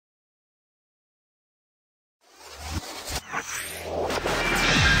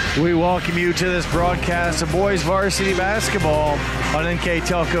We welcome you to this broadcast of boys varsity basketball on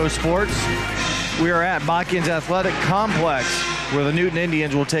NKTelco Sports. We are at Botkins Athletic Complex, where the Newton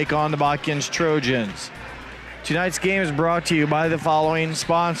Indians will take on the Botkins Trojans. Tonight's game is brought to you by the following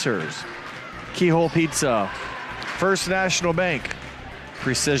sponsors: Keyhole Pizza, First National Bank,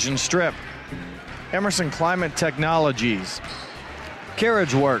 Precision Strip, Emerson Climate Technologies,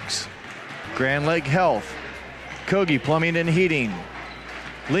 Carriage Works, Grand Lake Health, Kogi Plumbing and Heating,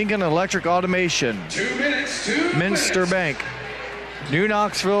 Lincoln Electric Automation, Minster Bank, New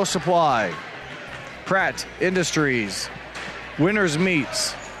Knoxville Supply, Pratt Industries, Winners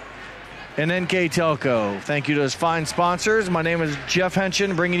Meats, and NKTelco. Thank you to those fine sponsors. My name is Jeff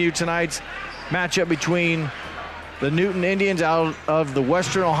Henshin, bringing you tonight's matchup between the Newton Indians out of the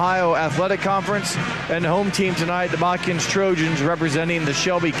Western Ohio Athletic Conference and the home team tonight, the Botkins Trojans, representing the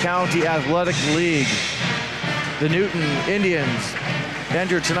Shelby County Athletic League. The Newton Indians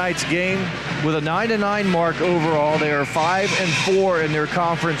enter tonight's game with a 9-9 mark overall. They are 5-4 in their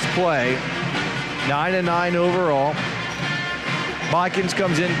conference play. 9-9 overall. Botkins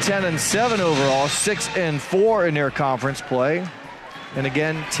comes in 10-7 overall, 6-4 in their conference play. And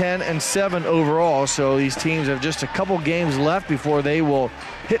again, 10-7 overall. So these teams have just a couple games left before they will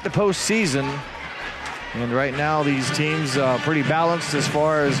hit the postseason. And right now, these teams pretty balanced as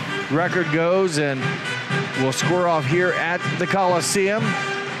far as record goes, and we'll score off here at the Coliseum.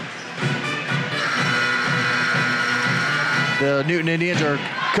 The Newton Indians are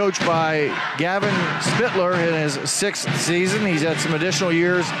coached by Gavin Spittler in his 6th season. He's had some additional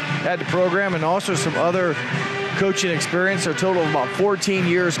years at the program and also some other coaching experience. A total of about 14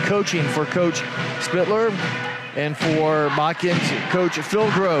 years coaching for Coach Spittler. And for Botkins, Coach Phil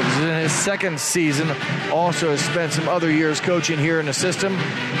Groves in his 2nd season also has spent some other years coaching here in the system.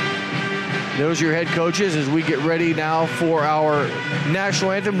 Those are your head coaches as we get ready now for our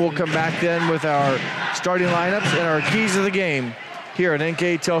national anthem. We'll come back then with our starting lineups and our keys of the game here at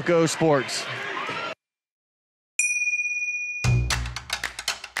NKTelco Sports.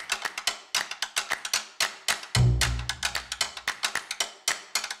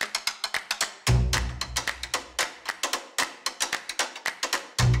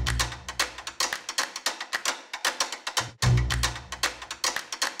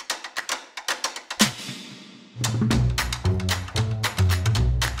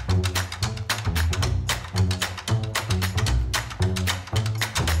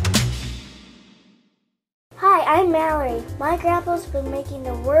 I'm Mallory. My grandpa's been making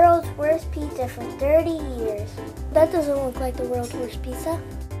the world's worst pizza for 30 years. That doesn't look like the world's worst pizza.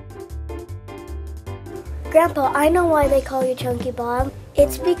 Grandpa, I know why they call you Chunky Bob.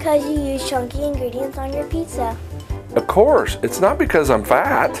 It's because you use chunky ingredients on your pizza. Of course, it's not because I'm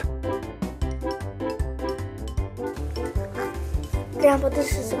fat. Grandpa,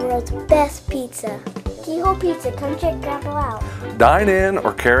 this is the world's best pizza. Keyhole Pizza, come check Grandpa out. Dine in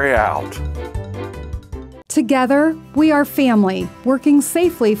or carry out. Together, we are family, working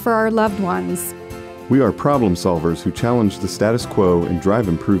safely for our loved ones. We are problem solvers who challenge the status quo and drive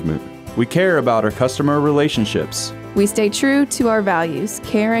improvement. We care about our customer relationships. We stay true to our values,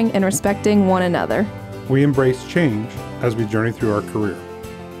 caring and respecting one another. We embrace change as we journey through our career.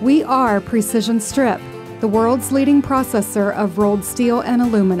 We are Precision Strip, the world's leading processor of rolled steel and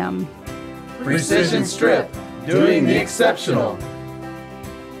aluminum. Precision Strip, doing the exceptional.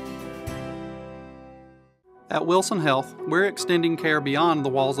 At Wilson Health, we're extending care beyond the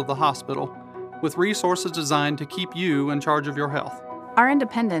walls of the hospital, with resources designed to keep you in charge of your health. Our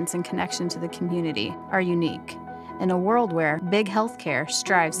independence and connection to the community are unique in a world where big healthcare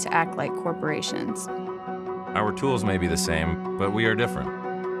strives to act like corporations. Our tools may be the same, but we are different.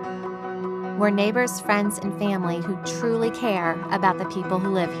 We're neighbors, friends, and family who truly care about the people who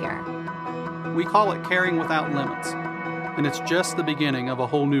live here. We call it caring without limits, and it's just the beginning of a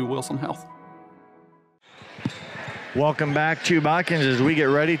whole new Wilson Health. Welcome back to Botkins as we get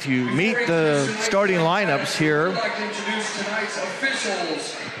ready to meet the starting lineups here.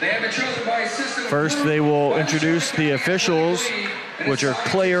 First, they will introduce the officials, which are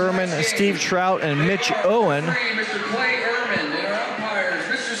Clay Ehrman, Steve Trout, and Mitch Owen. Mr. Clay Ehrman and our umpires,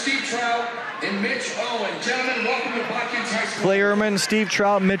 Mr. Steve Trout and Mitch Owen. Gentlemen, welcome to Botkins High School. Clay Ehrman, Steve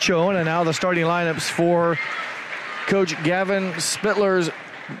Trout, Mitch Owen, and now the starting lineups for Coach Gavin Spittler's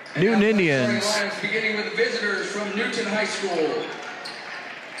Newton Indians. Beginning with the visitors from Newton High School.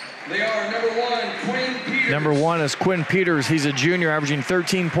 They are number 1, Quinn Peters. Number 1 is Quinn Peters. He's a junior, averaging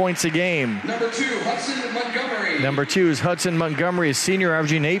 13 points a game. Number 2, Hudson Montgomery. Number 2 is Hudson Montgomery, a senior,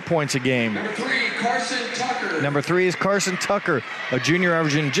 averaging 8 points a game. Number 3, Carson Tucker. Number 3 is Carson Tucker, a junior,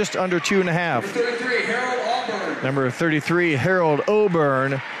 averaging just under 2.5. Number 33, Harold Auburn. Number 33, Harold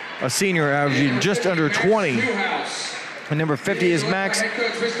Auburn, a senior, averaging just under 20. And number 50 is Max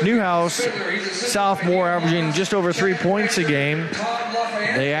Newhouse, sophomore, averaging just over 3 points a game.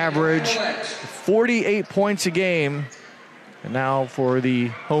 They average 48 points a game. And now for the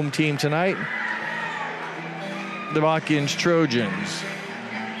home team tonight, the Botkins Trojans.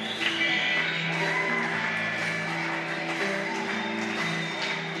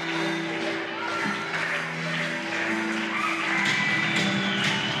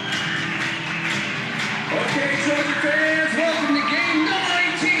 Okay, Trojan fans, welcome to game number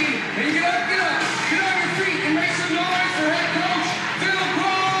 18. And get on your feet and make some noise for head coach Phil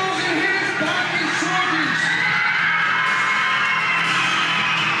Groves and his Botkins Trojans.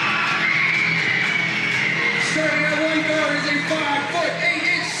 Starting at one guard is a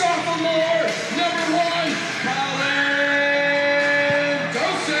 5'8" sophomore, number 1, Colin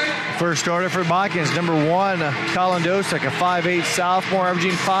Dosek. First starter for Botkins, number 1, Colin Dosek, a 5'8" sophomore,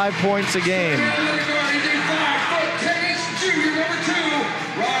 averaging 5 points a game.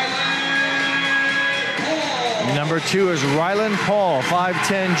 Number 2 is Rylan Paul,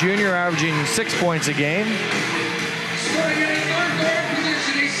 5'10" junior, averaging 6 points a game. Starting at third guard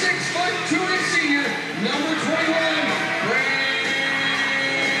position, a 6'2" senior, number 21, Brant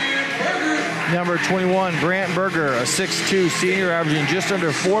Berger. Number 21, Brant Berger, a 6'2" senior, averaging just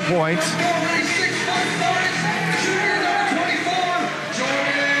under 4 points.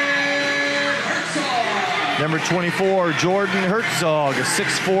 Number 24, Jordan Herzog, a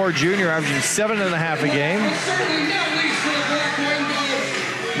 6'4" junior, averaging 7.5 a game. Certainly not least for the black one guard.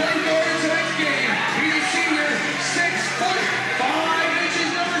 One guard in tonight's game. He's a senior,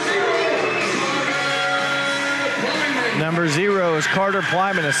 6'5" Number 0 is Carter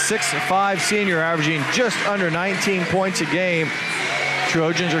Plyman, a 6'5" senior, averaging just under 19 points a game.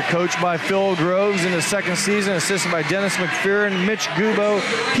 Trojans are coached by Phil Groves in the second season, assisted by Dennis McPherson, Mitch Gubo,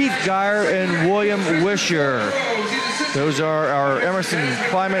 Keith Geyer, and William Wisher. Those are our Emerson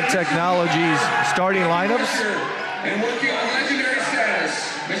Climate Technologies starting lineups. And working on legendary status,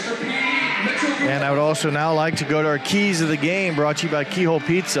 Mr. P. Mitchell. And I would also now like to go to our keys of the game, brought to you by Keyhole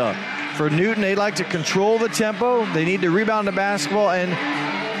Pizza. For Newton, they'd like to control the tempo. They need to rebound the basketball, and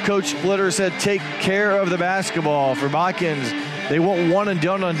Coach Splitter said take care of the basketball. For Botkins, they want one and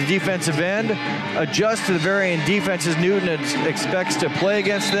done on the defensive end, adjust to the varying defenses Newton expects to play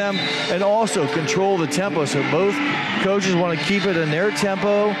against them, and also control the tempo. So both coaches want to keep it in their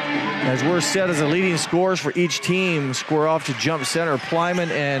tempo. As we're set as the leading scorers for each team, score off to jump center,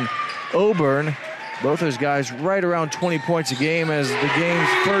 Plyman and Auburn. Both those guys right around 20 points a game, as the game's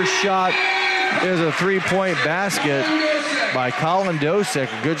first shot is a three-point basket by Colin Dosek.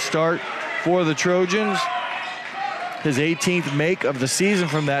 A good start for the Trojans. His 18th make of the season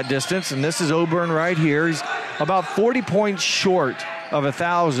from that distance, and this is Auburn right here. He's about 40 points short of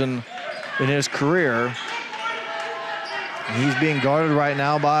 1,000 in his career. And he's being guarded right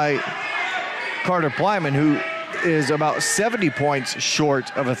now by Carter Plyman, who is about 70 points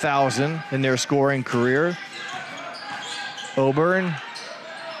short of 1,000 in their scoring career. Auburn,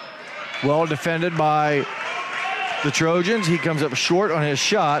 well defended by the Trojans. He comes up short on his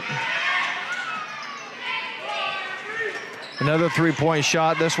shot. Another three-point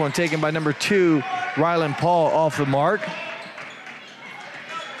shot, this one taken by number 2, Rylan Paul, off the mark.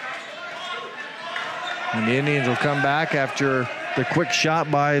 And the Indians will come back after the quick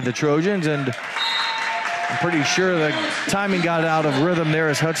shot by the Trojans, and I'm pretty sure the timing got out of rhythm there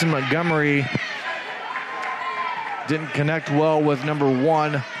as Hudson Montgomery didn't connect well with number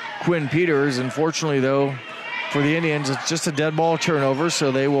 1, Quinn Peters. Unfortunately, though, for the Indians, it's just a dead ball turnover,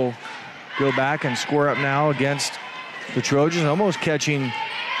 so they will go back and square up now against the Trojans. Almost catching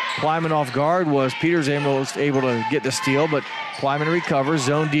Plyman off guard was Peters able to get the steal, but Plyman recovers.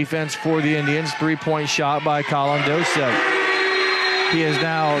 Zone defense for the Indians. Three-point shot by Colin Dosek. He is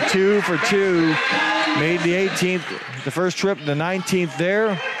now 2 for 2. Made the 18th, the first trip, the 19th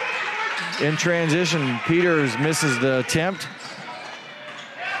there. In transition, Peters misses the attempt.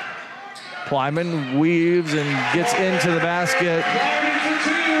 Plyman weaves and gets into the basket.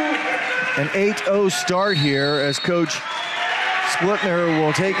 An 8-0 start here as Coach Splitter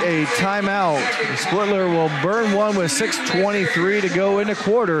will take a timeout. Splitter will burn one with 6:23 to go in the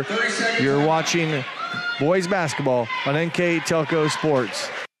quarter. You're watching boys basketball on NKTelco Sports.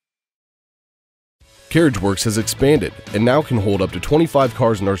 CarriageWorks has expanded and now can hold up to 25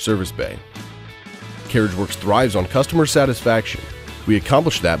 cars in our service bay. CarriageWorks thrives on customer satisfaction. We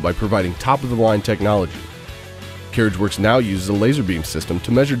accomplish that by providing top-of-the-line technology. CarriageWorks now uses a laser beam system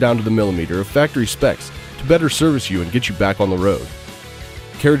to measure down to the millimeter of factory specs to better service you and get you back on the road.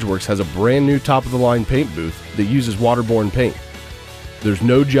 CarriageWorks has a brand new top-of-the-line paint booth that uses waterborne paint. There's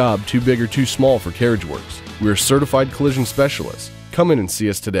no job too big or too small for Carriage Works. We're certified collision specialists. Come in and see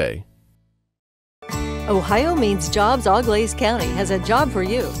us today. Ohio Means Jobs Auglaize County has a job for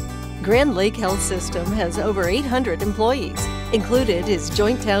you. Grand Lake Health System has over 800 employees. Included is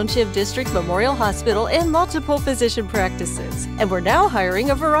Joint Township District Memorial Hospital and multiple physician practices. And we're now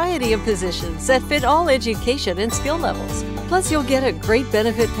hiring a variety of positions that fit all education and skill levels. Plus, you'll get a great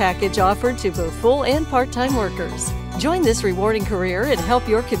benefit package offered to both full and part-time workers. Join this rewarding career and help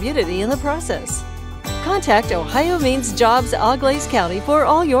your community in the process. Contact Ohio Means Jobs Auglaize County for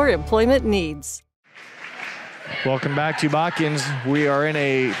all your employment needs. Welcome back to Botkins. We are in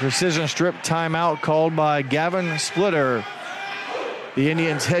a precision strip timeout called by Gavin Splitter, the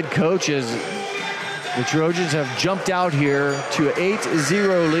Indians head coach, as the Trojans have jumped out here to an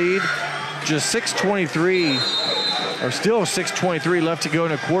 8-0 lead. Just 6:23, or still 6:23 left to go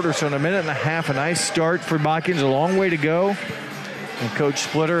in a quarter, so in a minute and a half, a nice start for Botkins, a long way to go. And Coach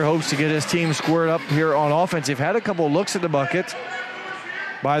Splitter hopes to get his team squared up here on offense. They've had a couple of looks at the bucket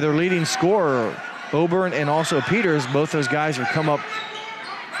by their leading scorer, Oburn and also Peters. Both those guys have come up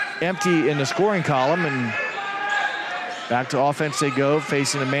empty in the scoring column, and back to offense they go,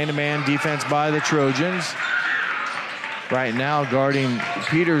 facing a man-to-man defense by the Trojans. Right now guarding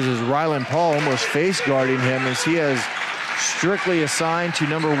Peters is Rylan Paul, almost face guarding him, as he has strictly assigned to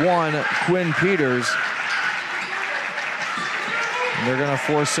number 1, Quinn Peters. And they're going to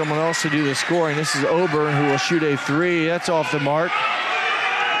force someone else to do the scoring. This is Oburn, who will shoot a 3. That's off the mark.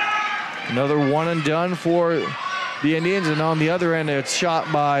 Another one and done for the Indians, and on the other end, it's shot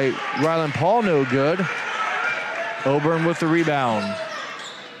by Rylan Paul, no good. Oburn with the rebound.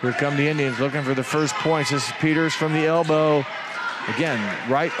 Here come the Indians looking for the first points. This is Peters from the elbow. Again,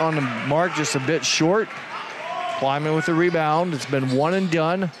 right on the mark, just a bit short. Kleiman with the rebound. It's been one and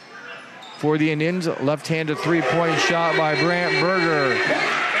done for the Indians. Left-handed three-point shot by Brant Berger.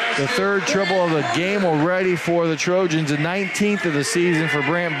 The third triple of the game already for the Trojans, the 19th of the season for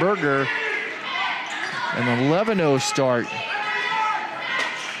Brant Berger. An 11-0 start.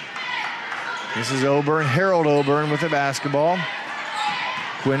 This is Oburn, Harold Oburn with the basketball.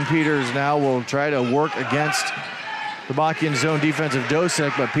 Quinn Peters now will try to work against the Botkins zone defense of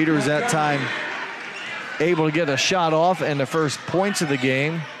Dosek, but Peters that time able to get a shot off and the first points of the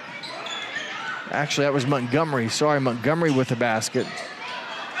game. Actually, that was Montgomery. Sorry, Montgomery with the basket.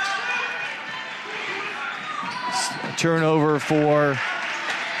 Turnover for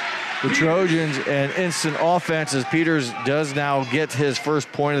the Trojans, and instant offense as Peters does now get his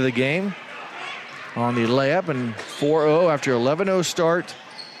first point of the game on the layup, and 4-0 after 11-0 start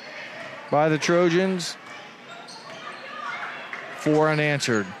by the Trojans. 4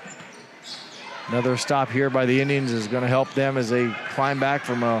 unanswered. Another stop here by the Indians is going to help them as they climb back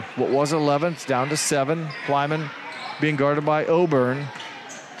from what was 11th down to 7. Kleiman being guarded by Oburn.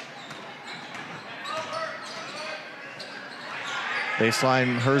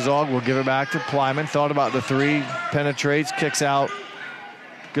 Baseline, Herzog will give it back to Kleiman. Thought about the 3, penetrates, kicks out.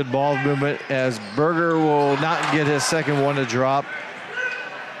 Good ball movement as Berger will not get his second one to drop.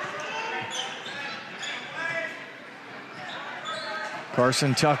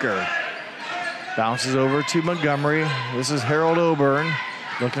 Carson Tucker bounces over to Montgomery. This is Harold Oburn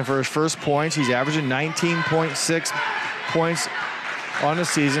looking for his first points. He's averaging 19.6 points on the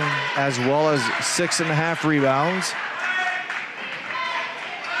season, as well as 6.5 rebounds.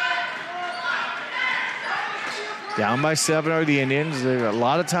 Down by 7 are the Indians. They've got a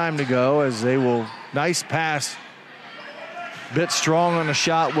lot of time to go as they will. Nice pass. Bit strong on the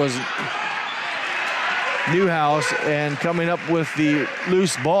shot was Newhouse, and coming up with the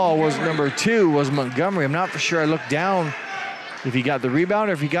loose ball was number 2, was Montgomery. I'm not for sure. I looked down if he got the rebound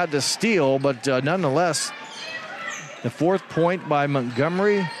or if he got the steal, but nonetheless, the 4th point by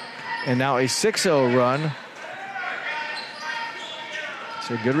Montgomery, and now a 6-0 run.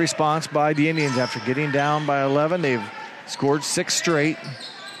 So good response by the Indians after getting down by 11. They've scored 6 straight.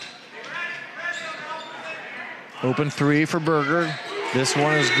 Open 3 for Berger. This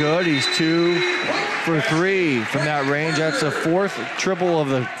one is good. He's 2 for 3 from that range. That's the 4th triple of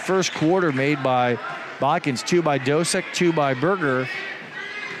the first quarter made by Botkins. 2 by Dosek, 2 by Berger.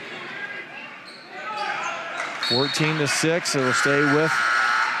 14-6. It'll stay with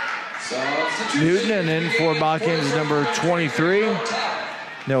Newton, and then for Botkins, number 23.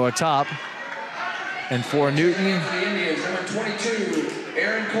 Noah Top. And for Newton, Number 22,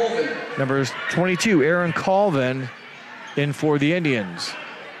 Aaron Colvin. Number 22, Aaron Colvin, in for the Indians.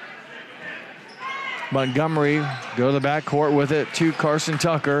 Montgomery go to the backcourt with it to Carson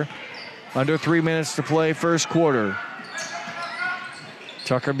Tucker. Under 3 minutes to play first quarter.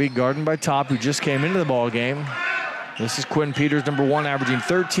 Tucker be guarded by Top, who just came into the ball game. This is Quinn Peters, number 1, averaging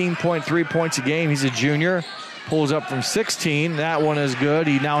 13.3 points a game. He's a junior. Pulls up from 16. That one is good.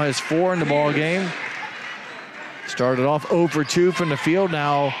 He now has 4 in the ball game. Started off 0 for 2 from the field.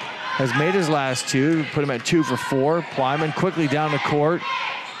 Now has made his last 2. Put him at 2 for 4. Plyman quickly down the court.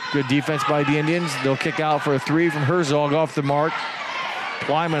 Good defense by the Indians. They'll kick out for a 3 from Herzog off the mark.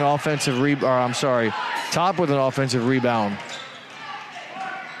 Plyman Top with an offensive rebound.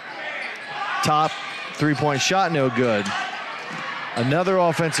 Top 3-point shot, no good. Another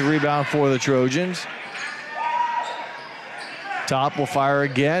offensive rebound for the Trojans. Top will fire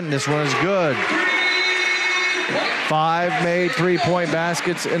again. This one is good. 5 made 3-point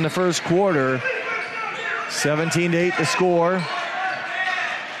baskets in the first quarter. 17-8 the score.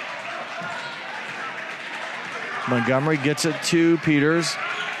 Montgomery gets it to Peters.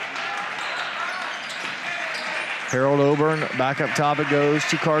 Harold Oburn back up top. It goes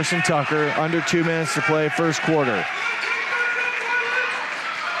to Carson Tucker. Under 2 minutes to play first quarter.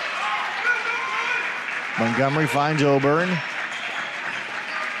 Montgomery finds Oburn.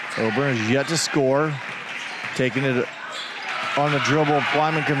 Oburn is yet to score. Taking it on the dribble.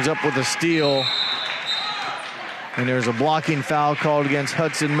 Plyman comes up with a steal. And there's a blocking foul called against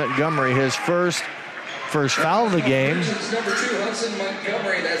Hudson Montgomery. His first foul of the game.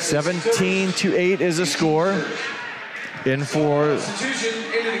 17-8 is the score. In for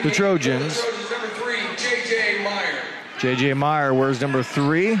the Trojans. J.J. Meyer wears number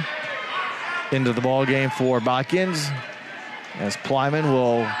 3 into the ball game for Botkins. As Plyman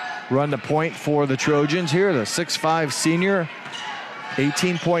will run the point for the Trojans here. The 6'5 senior.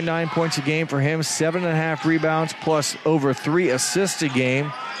 18.9 points a game for him. 7.5 rebounds plus over 3 assists a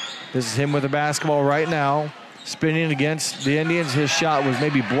game. This is him with the basketball right now. Spinning against the Indians. His shot was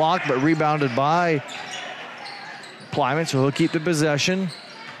maybe blocked but rebounded by Plyman, so he'll keep the possession.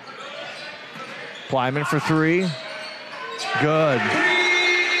 Plyman for 3. Good.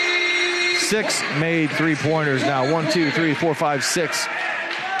 6 made 3-pointers now. 1, 2, 3, 4, 5, 6.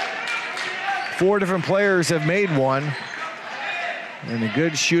 4 different players have made one. And a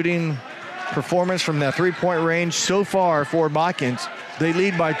good shooting performance from that 3-point range so far for Botkins. They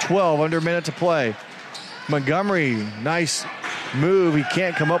lead by 12, under a minute to play. Montgomery, nice move. He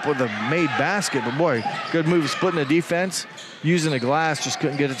can't come up with a made basket, but boy, good move splitting the defense. Using the glass, just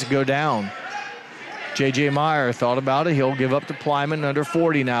couldn't get it to go down. J.J. Meyer thought about it. He'll give up to Plyman, under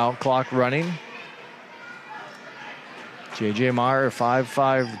 40 now, clock running. J.J. Meyer,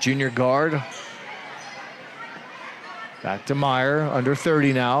 5'5 junior guard. Back to Meyer, under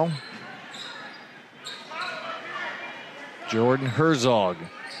 30 now. Jordan Herzog,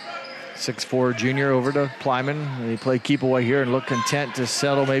 6'4 junior, over to Plyman. They play keep away here and look content to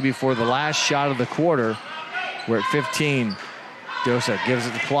settle maybe for the last shot of the quarter. We're at 15. Dosa gives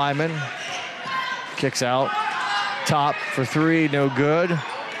it to Plyman. Kicks out. Top for 3, no good.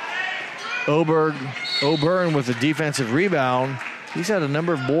 Oburn with a defensive rebound. He's had a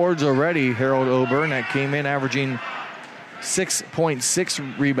number of boards already, Harold Oburn, that came in averaging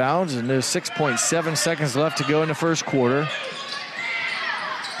 6.6 rebounds, and there's 6.7 seconds left to go in the first quarter.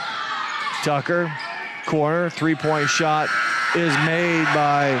 Tucker, corner, 3-point shot is made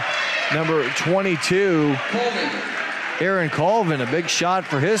by number 22, Aaron Colvin. A big shot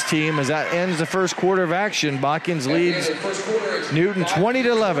for his team as that ends the first quarter of action. Botkins leads Newton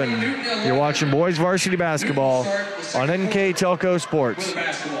 20-11. You're watching boys varsity basketball on NKTelco Sports.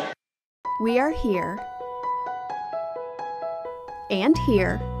 We are here, and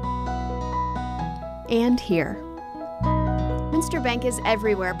here, and here. Minster Bank is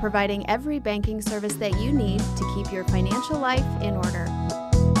everywhere, providing every banking service that you need to keep your financial life in order.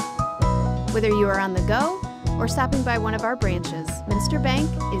 Whether you are on the go or stopping by one of our branches, Minster Bank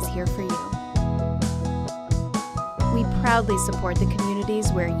is here for you. We proudly support the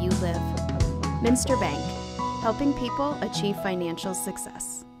communities where you live. Minster Bank, helping people achieve financial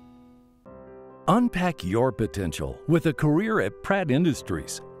success. Unpack your potential with a career at Pratt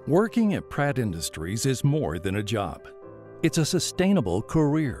Industries. Working at Pratt Industries is more than a job. It's a sustainable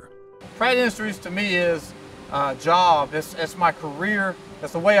career. Pratt Industries to me is a job. It's my career.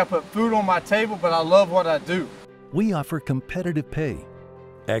 It's the way I put food on my table, but I love what I do. We offer competitive pay,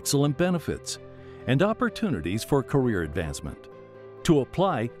 excellent benefits, and opportunities for career advancement. To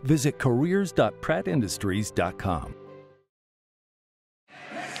apply, visit careers.prattindustries.com.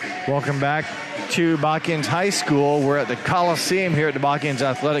 Welcome back to Botkins High School. We're at the Coliseum here at the Botkins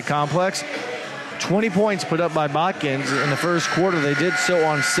Athletic Complex. 20 points put up by Botkins in the first quarter. They did so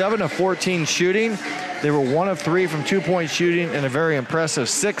on 7 of 14 shooting. They were 1 of 3 from 2-point shooting and a very impressive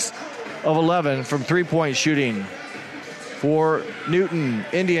 6 of 11 from 3-point shooting. For Newton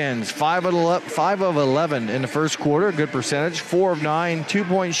Indians, 5 of 11 in the first quarter, good percentage. 4 of 9,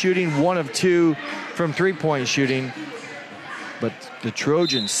 2-point shooting, 1 of 2 from 3-point shooting. But the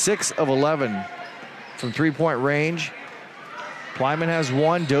Trojans, 6 of 11 from 3-point range. Plyman has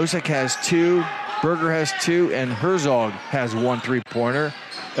 1, Dosick has 2, Berger has 2, and Herzog has 1 3-pointer.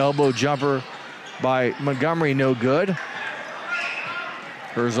 Elbow jumper by Montgomery, no good.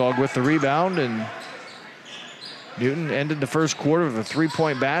 Herzog with the rebound, and Newton ended the first quarter with a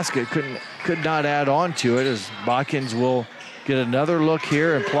 3-point basket. Could not add on to it, as Botkins will get another look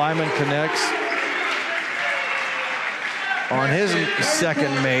here, and Plyman connects on his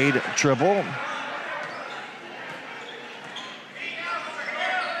second made triple.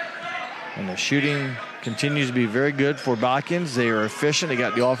 And the shooting continues to be very good for Botkins. They are efficient. They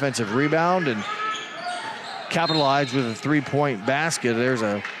got the offensive rebound and capitalized with a 3-point basket. There's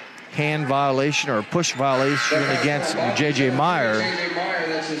a hand violation or a push violation against J.J. Meyer.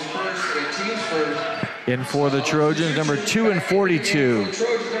 That's his first and team's first. In for the Trojans, number 2 and 42.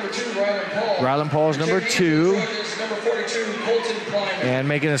 Rylan Paul's number 2. And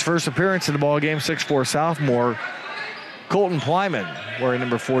making his first appearance in the ballgame, 6'4" sophomore, Colton Plyman, wearing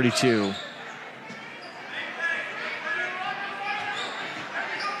number 42.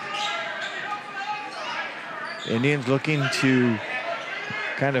 Indians looking to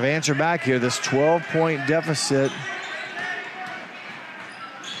kind of answer back here, this 12-point deficit.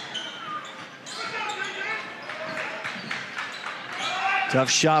 Tough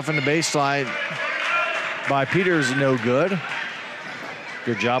shot from the baseline by Peters, no good.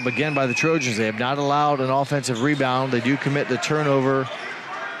 Good job again by the Trojans. They have not allowed an offensive rebound. They do commit the turnover.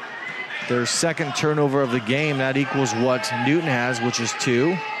 Their second turnover of the game. That equals what Newton has, which is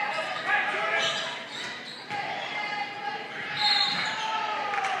 2.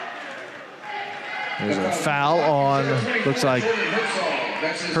 There's a foul on, looks like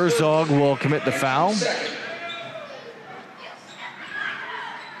Herzog will commit the foul.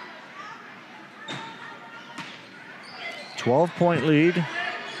 $12-point lead.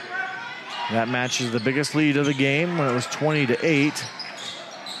 That matches the biggest lead of the game when it was 20-8.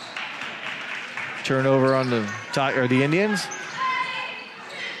 Turnover on the Indians.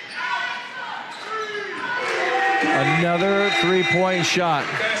 Another 3-point shot.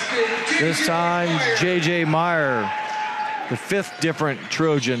 This time, J.J. Meyer, the 5th different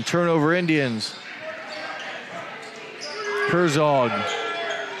Trojan. Turnover Indians. Herzog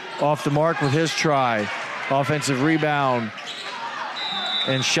off the mark with his try. Offensive rebound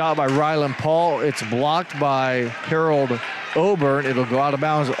and shot by Rylan Paul. It's blocked by Harold Oburn. It'll go out of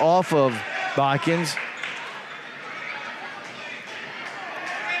bounds off of Botkins.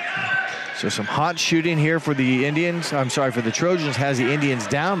 So some hot shooting here for the Indians. I'm sorry, for the Trojans. Has the Indians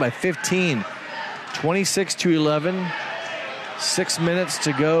down by 15. 26-11. 6 minutes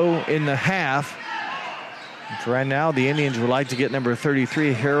to go in the half. And for right now, the Indians would like to get number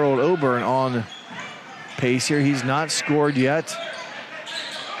 33, Harold Oburn, on pace here. He's not scored yet.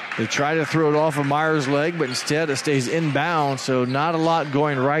 They try to throw it off of Meyer's leg, but instead it stays inbound, so not a lot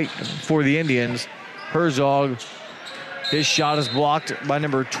going right for the Indians. Herzog, his shot is blocked by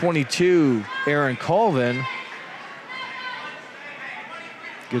number 22, Aaron Colvin.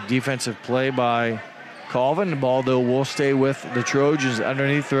 Good defensive play by Colvin. The ball, though, will stay with the Trojans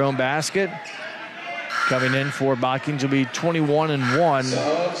underneath their own basket. Coming in for Botkins will be 21-1.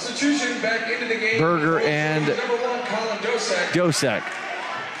 Substitution back into the game. Berger and number 1, Colin Dosick.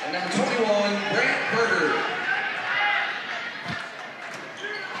 And number 21, Brant Berger.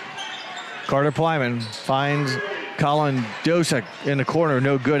 Carter Plyman finds Colin Dosick in the corner.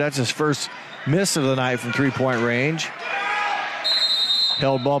 No good. That's his first miss of the night from 3-point range.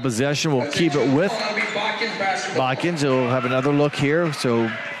 Held ball possession. Will keep it with Botkins. He'll have another look here. So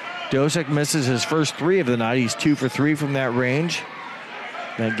Dosick misses his first 3 of the night. He's 2 for 3 from that range.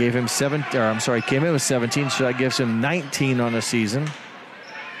 That gave him came in with 17, so that gives him 19 on the season.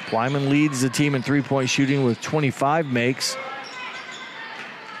 Plyman leads the team in 3-point shooting with 25 makes.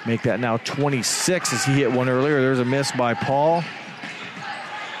 Make that now 26 as he hit one earlier. There's a miss by Paul.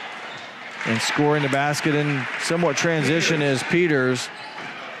 And scoring the basket in somewhat transition is Peters.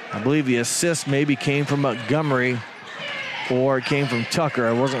 I believe the assist maybe came from Montgomery or it came from Tucker.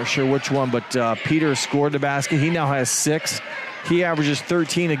 I wasn't sure which one, but Peters scored the basket. He now has 6. He averages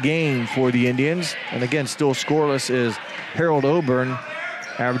 13 a game for the Indians. And again, still scoreless is Harold Oburn,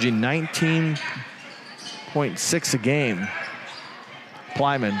 averaging 19.6 a game.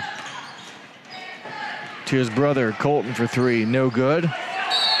 Plyman to his brother Colton for 3, no good.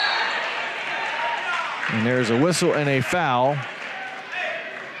 And there's a whistle and a foul.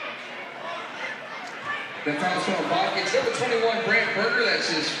 The foul's on Botkins. Number 21, Brant Berger. That's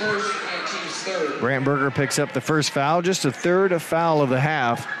his first and team's third. Brant Berger picks up the first foul, just a third foul of the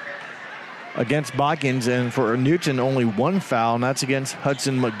half against Botkins, and for Newton, only one foul, and that's against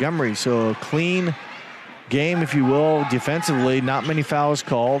Hudson Montgomery. So a clean game, if you will, defensively. Not many fouls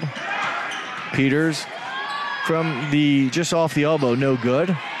called. Peters from the just off the elbow, no good.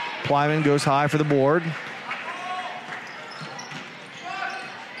 Plyman goes high for the board.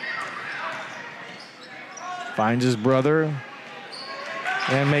 Finds his brother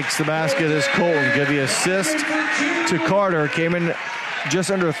and makes the basket as Colton. Give the assist to Carter. Came in just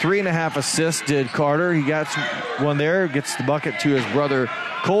under 3.5 assists did Carter. He got one there, gets the bucket to his brother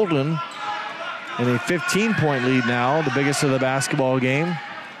Colton. And a 15-point lead now, the biggest of the basketball game.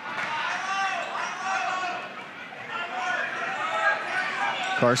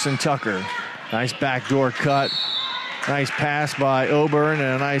 Carson Tucker, nice backdoor cut. Nice pass by Oburn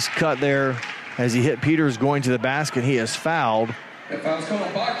and a nice cut there as he hit Peters going to the basket. He is fouled. That foul's called on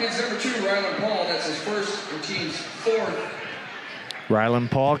Botkins, number 2, Rylan Paul. That's his first and team's fourth. Rylan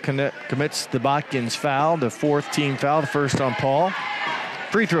Paul commits the Botkins foul, the fourth team foul, the first on Paul.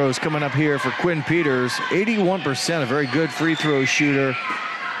 Free throws coming up here for Quinn Peters. 81%, a very good free throw shooter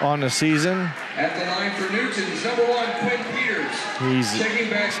on the season. At the line for Newton's number 1, Quinn Peters. He's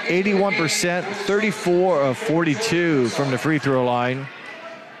 81%, 34 of 42 from the free throw line.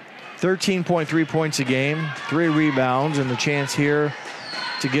 13.3 points a game, 3 rebounds, and the chance here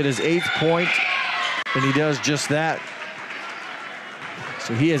to get his 8th point, and he does just that.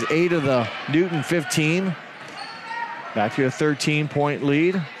 So he has 8 of the Newton 15. Back to a 13-point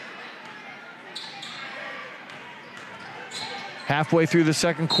lead. Halfway through the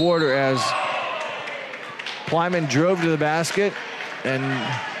second quarter as Plyman drove to the basket and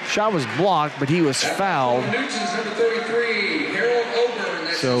shot was blocked, but he was fouled. Newton's number 33, Harold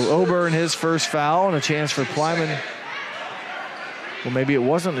Oburn. So Oburn, his first foul, and a chance for Plyman. Well, maybe it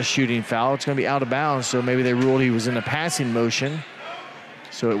wasn't a shooting foul. It's going to be out of bounds, so maybe they ruled he was in a passing motion.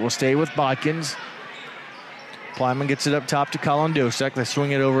 So it will stay with Botkins. Plyman gets it up top to Colin Dosek. They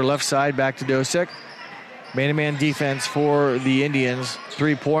swing it over left side, back to Dosek. Man-to-man defense for the Indians.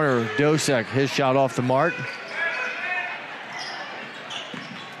 Three-pointer, Dosek, his shot off the mark.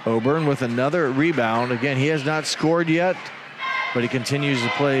 Oburn with another rebound. Again, he has not scored yet, but he continues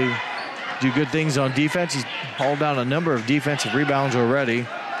to do good things on defense. He's hauled down a number of defensive rebounds already.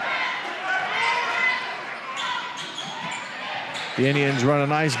 The Indians run a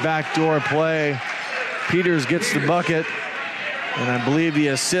nice backdoor play. Peters gets the bucket, and I believe the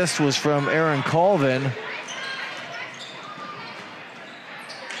assist was from Aaron Colvin.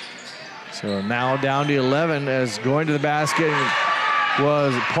 So now down to 11 as going to the basket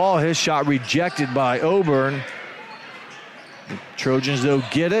was Paul. His shot rejected by Oburn. The Trojans, though,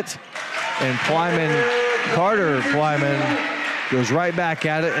 get it. And Carter Plyman goes right back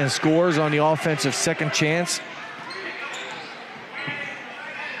at it and scores on the offensive second chance.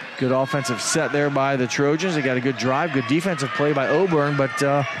 Good offensive set there by the Trojans. They got a good drive, good defensive play by Oburn, but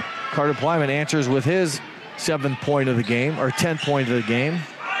Carter Plyman answers with his 7th point of the game, or 10th point of the game.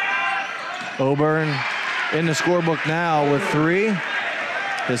 Oburn in the scorebook now with 3.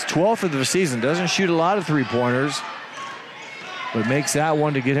 His 12th of the season. Doesn't shoot a lot of three-pointers, but makes that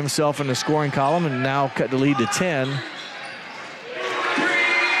one to get himself in the scoring column and now cut the lead to 10.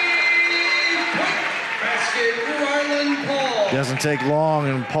 Doesn't take long,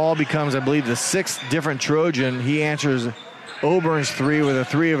 and Paul becomes, I believe, the 6th different Trojan. He answers Oburn's 3 with a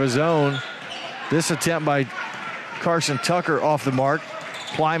 3 of his own. This attempt by Carson Tucker off the mark.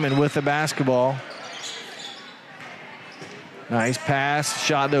 Plyman with the basketball. Nice pass,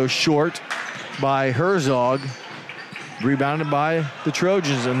 shot though short by Herzog. Rebounded by the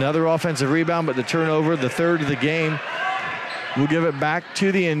Trojans. Another offensive rebound, but the turnover, the 3rd of the game, will give it back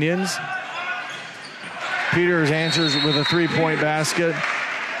to the Indians. Peters answers with a 3-point basket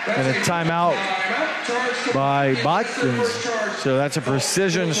and a timeout by Botkins. So that's a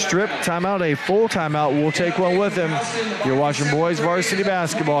precision strip timeout, a full timeout. We'll take one with him. You're watching Boys Varsity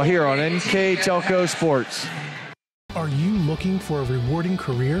Basketball here on NKTelco Sports. Are you looking for a rewarding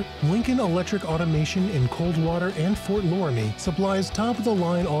career? Lincoln Electric Automation in Coldwater and Fort Loramie supplies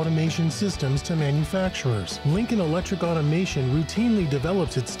top-of-the-line automation systems to manufacturers. Lincoln Electric Automation routinely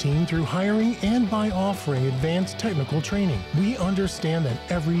develops its team through hiring and by offering advanced technical training. We understand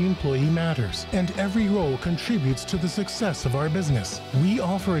that every employee matters, and every role contributes to the success of our business. We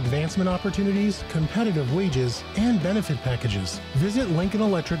offer advancement opportunities, competitive wages, and benefit packages. Visit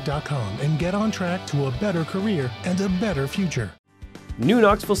LincolnElectric.com and get on track to a better career and a better future. New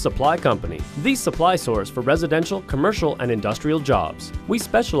Knoxville Supply Company, the supply source for residential, commercial, and industrial jobs. We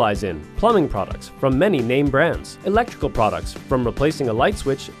specialize in plumbing products from many name brands, electrical products from replacing a light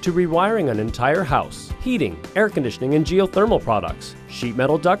switch to rewiring an entire house, heating, air conditioning, and geothermal products, sheet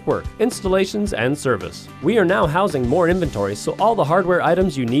metal ductwork, installations, and service. We are now housing more inventory, so all the hardware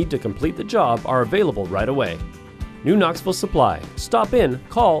items you need to complete the job are available right away. New Knoxville Supply. Stop in,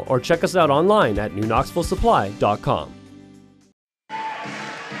 call, or check us out online at newknoxvillesupply.com.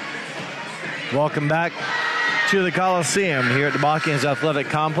 Welcome back to the Coliseum here at the Botkins Athletic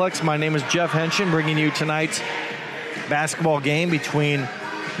Complex. My name is Jeff Henshin, bringing you tonight's basketball game between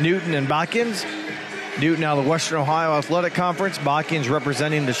Newton and Botkins. Newton out of the Western Ohio Athletic Conference. Botkins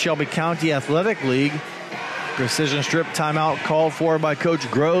representing the Shelby County Athletic League. Precision strip timeout called for by Coach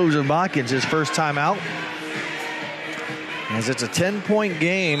Groves of Botkins, his first timeout. As it's a 10-point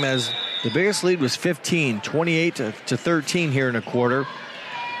game, as the biggest lead was 15, 28 to 13 here in a quarter.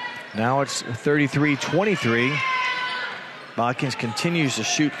 Now it's 33-23. Botkins continues to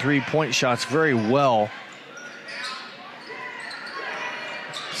shoot three-point shots very well.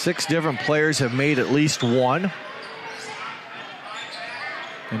 6 different players have made at least one.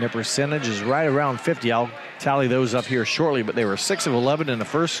 And their percentage is right around 50. I'll tally those up here shortly, but they were 6 of 11 in the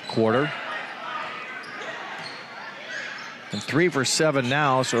first quarter. And 3 for 7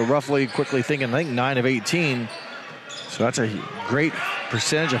 now, so roughly, quickly thinking, I think 9 of 18. So that's a great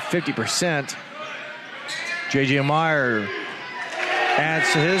percentage of 50%. J.J. Meyer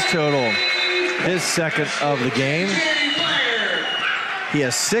adds to his total, his second of the game. He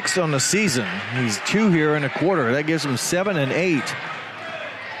has 6 on the season. He's 2 here in a quarter. That gives him 7 and 8.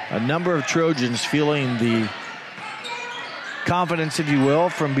 A number of Trojans feeling the confidence, if you will,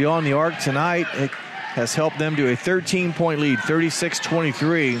 from beyond the arc tonight. It has helped them to a 13-point lead,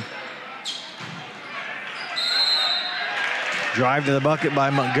 36-23. Drive to the bucket by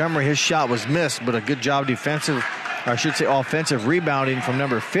Montgomery. His shot was missed, but a good job defensive, or I should say offensive rebounding from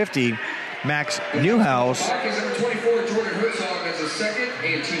number 50, Max Newhouse. Number 24, Jordan Herzog, that's his second,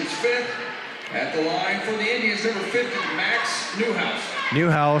 and team's 5th. At the line for the Indians, number 50, Max Newhouse.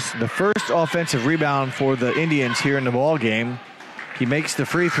 Newhouse, the first offensive rebound for the Indians here in the ball game. He makes the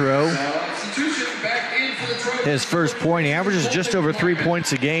free throw. His first point. He averages just over 3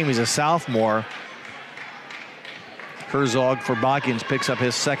 points a game. He's a sophomore. Herzog for Botkins picks up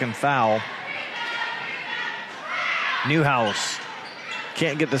his second foul. Newhouse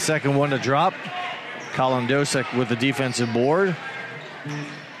can't get the second one to drop. Colin Dosek with the defensive board.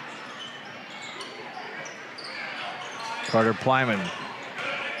 Carter Plyman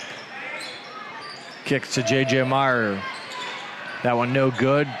kicks to J.J. Meyer. That one no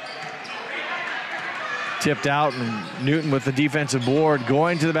good. Tipped out, and Newton with the defensive board.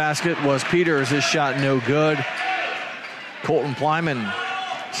 Going to the basket was Peters. His shot no good. Colton Plyman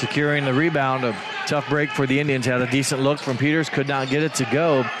securing the rebound. A tough break for the Indians. Had a decent look from Peters. Could not get it to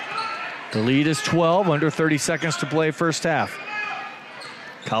go. The lead is 12. Under 30 seconds to play first half.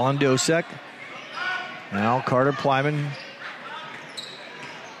 Colin Dosek. Now Carter Plyman.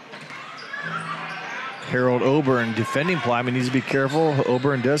 Harold Oburn defending Plyman. Needs to be careful.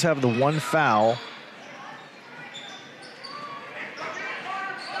 Oburn does have the one foul.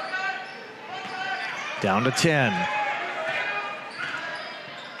 Down to 10.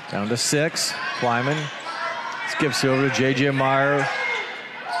 Down to 6. Plyman skips over to J.J. Meyer.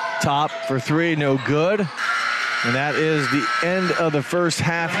 Top for 3, no good. And that is the end of the first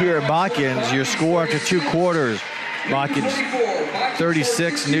half here at Botkins. Your score after 2 quarters. Botkins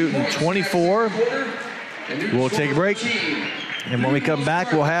 36, Newton 24. We'll take a break. And when we come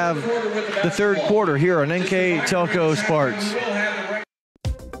back, we'll have the third quarter here on NKTelco Sports.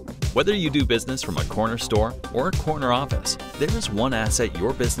 Whether you do business from a corner store or a corner office, there is one asset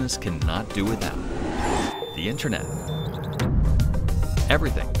your business cannot do without: the internet.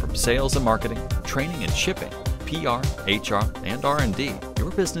 Everything from sales and marketing, training and shipping, PR, HR, and R&D,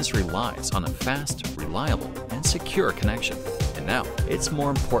 your business relies on a fast, reliable, and secure connection. And now, it's more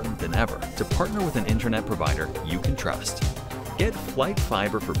important than ever to partner with an internet provider you can trust. Get Flight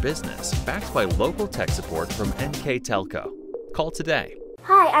Fiber for Business, backed by local tech support from NKTelco. Call today.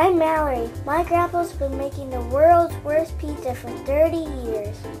 Hi, I'm Mallory. My grandpa's been making the world's worst pizza for 30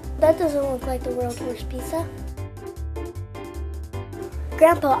 years. That doesn't look like the world's worst pizza.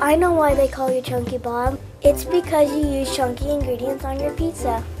 Grandpa, I know why they call you Chunky Bob. It's because you use chunky ingredients on your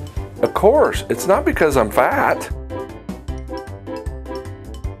pizza. Of course, it's not because I'm fat.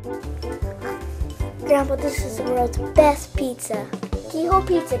 Grandpa, this is the world's best pizza. Keyhole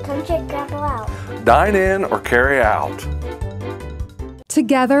Pizza, come check Grandpa out. Dine in or carry out.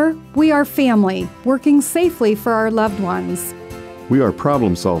 Together, we are family, working safely for our loved ones. We are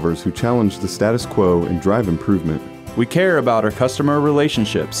problem solvers who challenge the status quo and drive improvement. We care about our customer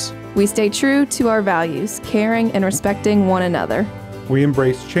relationships. We stay true to our values, caring and respecting one another. We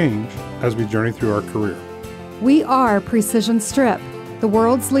embrace change as we journey through our career. We are Precision Strip, the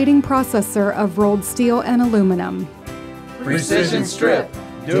world's leading processor of rolled steel and aluminum. Precision Strip,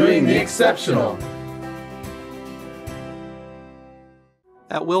 doing the exceptional.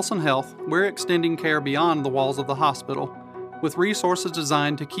 At Wilson Health, we're extending care beyond the walls of the hospital, with resources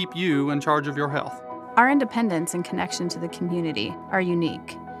designed to keep you in charge of your health. Our independence and connection to the community are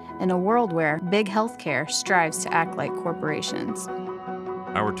unique in a world where big healthcare strives to act like corporations.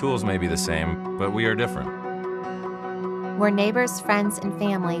 Our tools may be the same, but we are different. We're neighbors, friends, and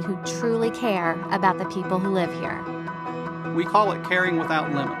family who truly care about the people who live here. We call it caring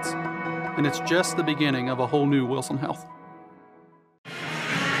without limits, and it's just the beginning of a whole new Wilson Health.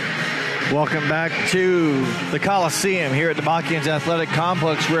 Welcome back to the Coliseum here at the Botkins Athletic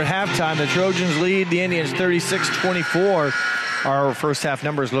Complex. We're at halftime. The Trojans lead the Indians 36-24. Our first half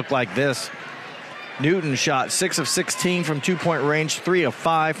numbers look like this. Newton shot 6 of 16 from two-point range, 3 of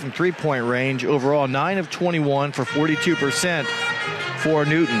 5 from three-point range. Overall, 9 of 21 for 42% for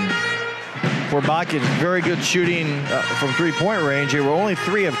Newton. For Botkins, very good shooting from three-point range. They were only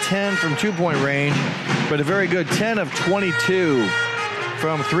 3 of 10 from two-point range, but a very good 10 of 22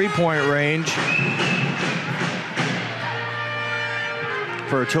 from three-point range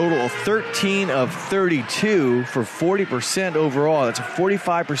for a total of 13 of 32 for 40% overall. That's a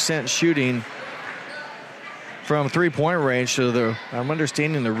 45% shooting from three-point range. So I'm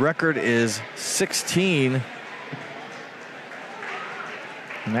understanding the record is 16,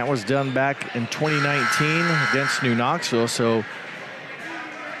 and that was done back in 2019 against New Knoxville. So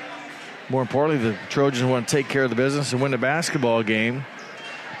more importantly, the Trojans want to take care of the business and win the basketball game.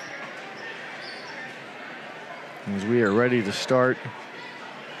 As we are ready to start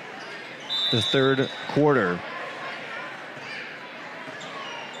the third quarter.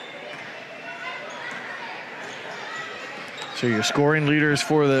 So your scoring leaders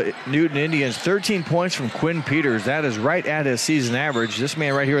for the Newton Indians, 13 points from Quinn Peters. That is right at his season average. This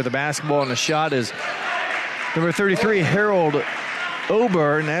man right here with the basketball and the shot is number 33, Harold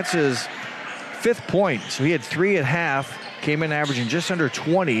Oburn. That's his 5th point. So he had 3 at half, came in averaging just under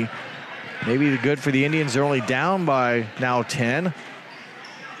 20. Maybe good for the Indians. They're only down by now 10.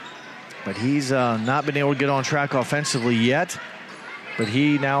 But he's not been able to get on track offensively yet. But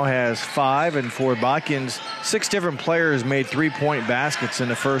he now has 5. And for Botkins, 6 different players made three-point baskets in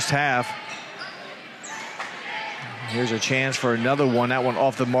the first half. Here's a chance for another one. That one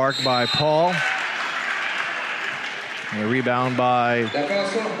off the mark by Paul. And a rebound by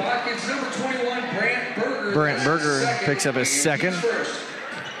Botkins, number 21, Brant Berger picks up his second.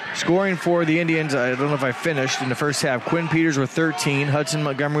 Scoring for the Indians, I don't know if I finished in the first half. Quinn Peters with 13, Hudson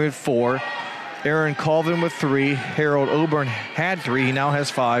Montgomery with 4, Aaron Colvin with 3, Harold Oburn had 3, he now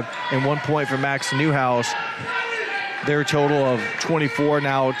has 5, and 1 point for Max Newhouse. Their total of 24,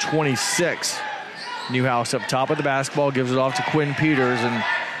 now 26. Newhouse up top of the basketball, gives it off to Quinn Peters, and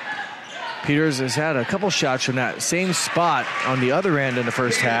Peters has had a couple shots from that same spot on the other end in the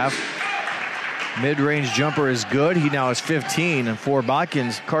first half. Mid-range jumper is good. He now has 15. And for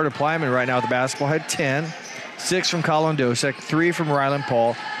Botkins, Carter Plyman right now with the basketball had 10. 6 from Colin Dosek, 3 from Rylan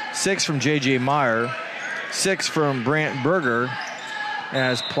Paul, 6 from J.J. Meyer, 6 from Brant Berger.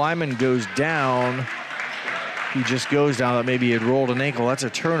 As Plyman goes down, he just goes down. Maybe he had rolled an ankle. That's a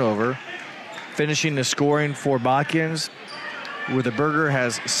turnover. Finishing the scoring for Botkins, where the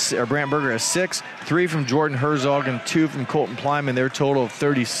Brant Berger has 6, 3 from Jordan Herzog, and 2 from Colton Plyman. Their total of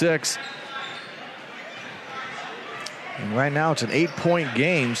 36. And right now it's an 8-point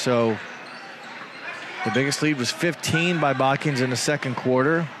game, so the biggest lead was 15 by Botkins in the second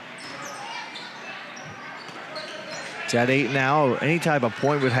quarter. It's at 8 now. Any type of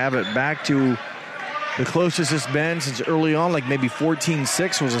point would have it back to the closest it's been since early on, like maybe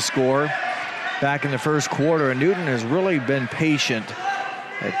 14-6 was a score back in the first quarter. And Newton has really been patient.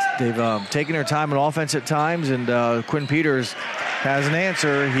 They've taken their time on offense at times, and Quinn Peters has an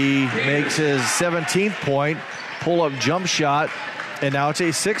answer. He makes his 17th point. Pull-up jump shot, and now it's a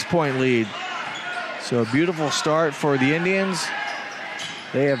 6-point lead. So a beautiful start for the Indians.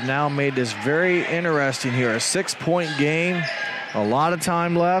 They have now made this very interesting here. A 6-point game, a lot of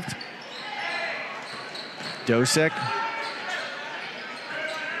time left. Dosek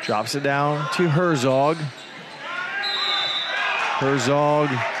drops it down to Herzog. Herzog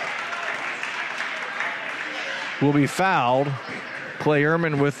will be fouled. Clay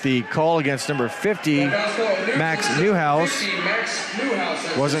Ehrman with the call against number 50, Max Newhouse.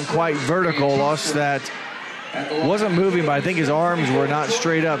 Wasn't quite vertical, lost that wasn't moving, but I think his arms were not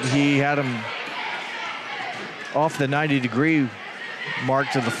straight up. He had him off the 90-degree mark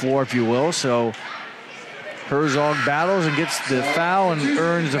to the floor, if you will. So Herzog battles and gets the foul and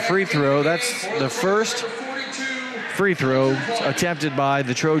earns the free throw. That's the first free throw attempted by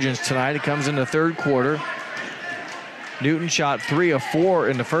the Trojans tonight. It comes in the third quarter. Newton shot 3 of 4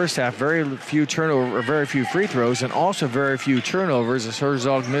 in the first half. Very few free throws, and also very few turnovers as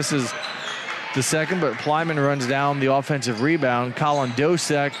Herzog misses the second, but Plyman runs down the offensive rebound. Colin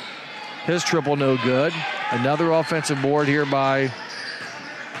Dosek, his triple no good. Another offensive board here by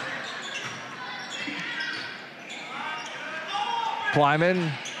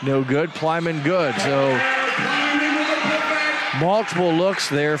Plyman, no good. Plyman good. So multiple looks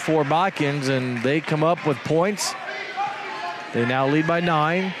there for Botkins, and they come up with points. They now lead by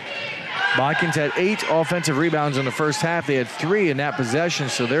 9. Botkins had 8 offensive rebounds in the first half. They had 3 in that possession,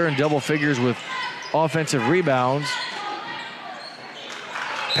 so they're in double figures with offensive rebounds.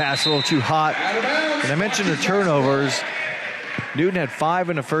 Pass a little too hot. And I mentioned the turnovers. Newton had 5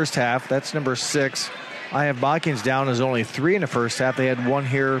 in the first half. That's number 6. I have Botkins down as only 3 in the first half. They had 1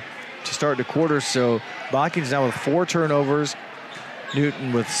 here to start the quarter, so Botkins now with 4 turnovers.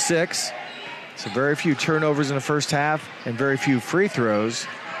 Newton with 6. So very few turnovers in the first half and very few free throws.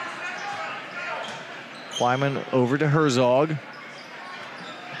 Plyman over to Herzog.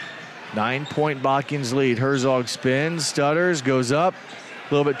 9-point Botkins lead. Herzog spins, stutters, goes up.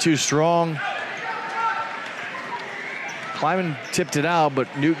 A little bit too strong. Plyman tipped it out, but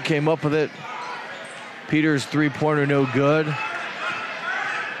Newton came up with it. Peters' three-pointer no good.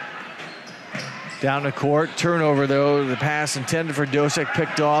 Down the court. Turnover, though. The pass intended for Dosek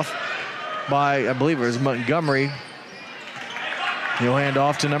picked off by, I believe it was Montgomery. He'll hand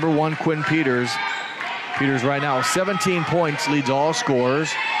off to number 1, Quinn Peters. Peters right now with 17 points, leads all scorers.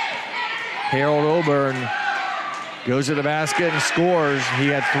 Harold Oburn goes to the basket and scores. He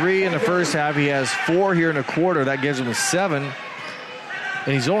had 3 in the first half. He has 4 here in the quarter. That gives him a 7.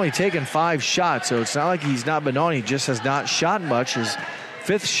 And he's only taken 5 shots, so it's not like he's not been on. He just has not shot much. His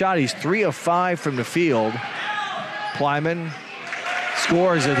 5th shot, he's 3 of 5 from the field. Plyman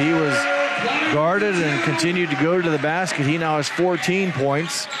scores it. He was guarded and continued to go to the basket. He now has 14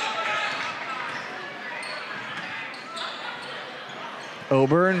 points.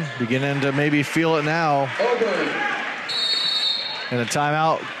 Oburn beginning to maybe feel it now. And a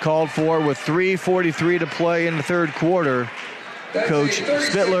timeout called for with 3:43 to play in the third quarter. Coach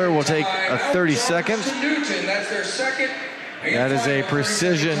Spittler will take a 30-second. That is a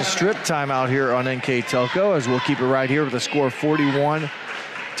precision strip timeout here on NKTelco, as we'll keep it right here with a score of 41-34.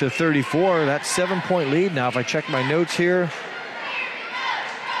 That's 7-point lead now. If I check my notes here,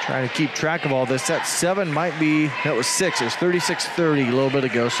 trying to keep track of all this. That 7 might be, that was 6. It was 36-30 a little bit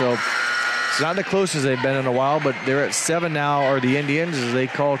ago. So it's not the closest they've been in a while, but they're at 7 now, are the Indians, as they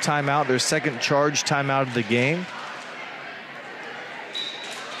call timeout, their second charge timeout of the game.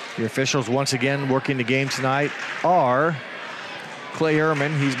 The officials once again working the game tonight are Clay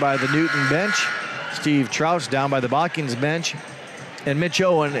Ehrman. He's by the Newton bench. Steve Trout's down by the Botkins bench. And Mitch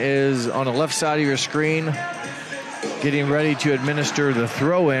Owen is on the left side of your screen, getting ready to administer the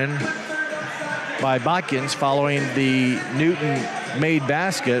throw-in by Botkins following the Newton-made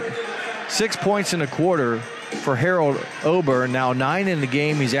basket. 6 points in a quarter for Harold Oburn. Now 9 in the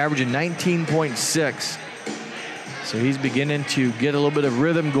game. He's averaging 19.6. So he's beginning to get a little bit of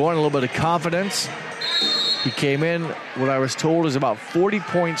rhythm going, a little bit of confidence. He came in, what I was told, is about 40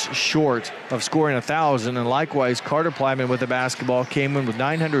 points short of scoring 1,000. And likewise, Carter Plyman with the basketball came in with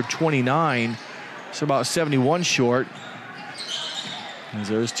 929. So about 71 short. As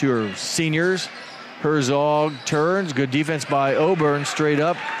those two are seniors. Herzog turns. Good defense by Oburn, straight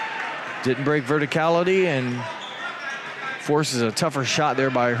up. Didn't break verticality and forces a tougher shot there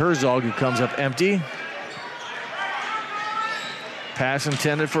by Herzog, who comes up empty. Pass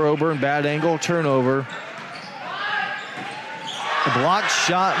intended for Oburn. Bad angle. Turnover. A blocked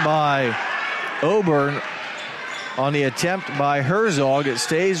shot by Oburn on the attempt by Herzog. It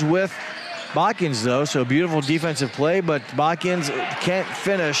stays with Botkins, though, so beautiful defensive play, but Botkins can't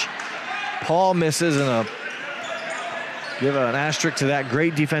finish. Paul misses, and give an asterisk to that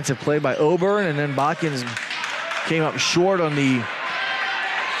great defensive play by Oburn, and then Botkins came up short on the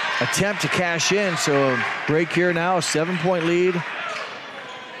attempt to cash in, so a break here now, a 7-point lead.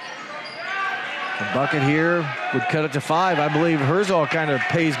 A bucket here would cut it to 5. I believe Herzog kind of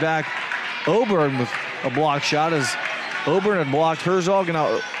pays back Oburn with a block shot, as Oburn had blocked Herzog, and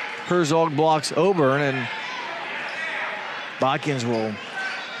now Herzog blocks Oburn, and Botkins will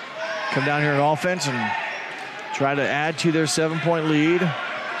come down here in offense and try to add to their 7-point lead.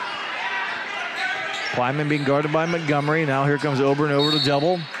 Plyman being guarded by Montgomery. Now here comes Oberon over to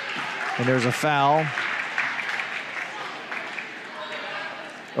double. And there's a foul.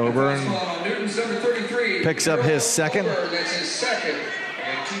 Oberon picks up his second.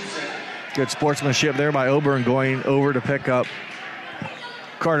 Good sportsmanship there by Oberon going over to pick up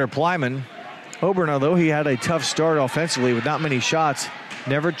Carter Plyman. Oberon, although he had a tough start offensively with not many shots,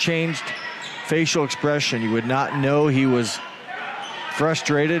 never changed facial expression. You would not know he was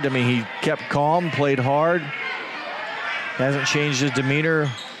frustrated. I mean, he kept calm, played hard. Hasn't changed his demeanor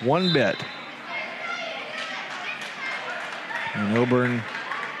one bit. And Oberon,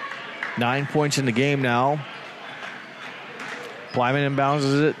 9 points in the game now. Plyman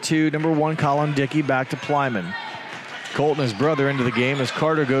inbounds it to number 1, Colin Dickey, back to Plyman. Colton, his brother, into the game as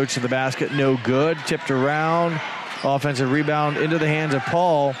Carter goes to the basket. No good. Tipped around. Offensive rebound into the hands of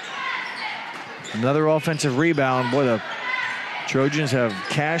Paul. Another offensive rebound. Boy, the Trojans have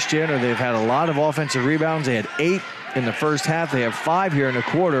cashed in, or they've had a lot of offensive rebounds. They had 8 in the first half. They have 5 here in the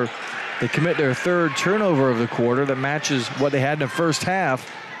quarter. They commit their third turnover of the quarter that matches what they had in the first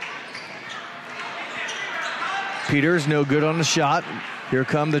half. Peters, no good on the shot. Here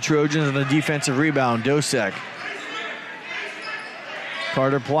come the Trojans and the defensive rebound. Dosek.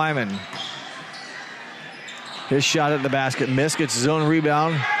 Carter Plyman. His shot at the basket missed. Gets his own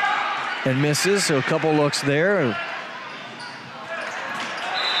rebound and misses. So a couple looks there.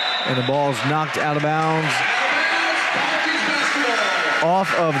 And the ball's knocked out of bounds.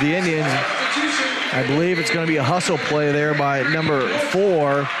 Off of the Indians. I believe it's going to be a hustle play there by number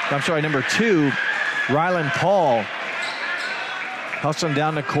 2. Rylan Paul hustling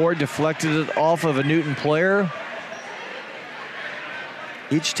down the court, deflected it off of a Newton player.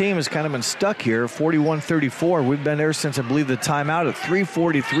 Each team has kind of been stuck here, 41-34. We've been there since, I believe, the timeout at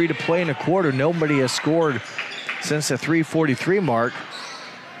 3:43 to play in a quarter. Nobody has scored since the 3:43 mark.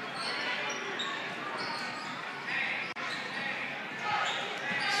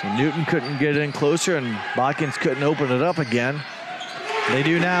 So Newton couldn't get in closer, and Botkins couldn't open it up again. They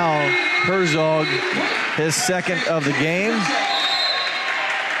do now. Herzog, his second of the game.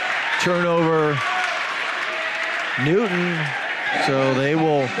 Turnover, Newton. So they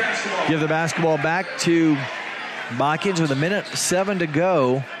will give the basketball back to Botkins with 1:07 to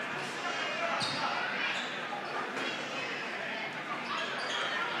go.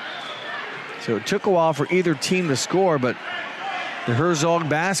 So it took a while for either team to score, but the Herzog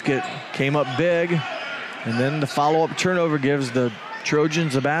basket came up big, and then the follow-up turnover gives the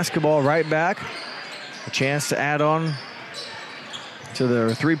Trojans the basketball right back. A chance to add on to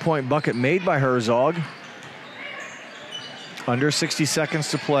their three-point bucket made by Herzog. Under 60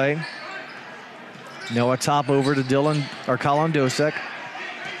 seconds to play. Noah top over to Colin Dosek.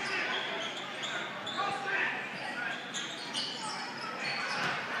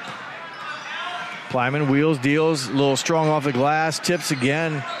 Plyman wheels, deals, a little strong off the glass, tips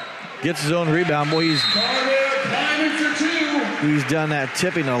again, gets his own rebound. Boy, he's done that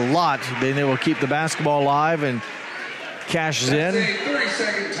tipping a lot, being able to keep the basketball alive and cashes in.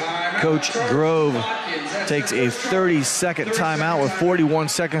 Coach Grove takes a 30-second timeout with 41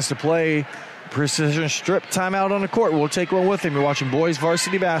 seconds to play. Precision strip timeout on the court. We'll take one with him. You're watching boys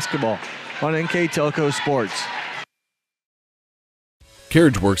varsity basketball on NKTelco Sports.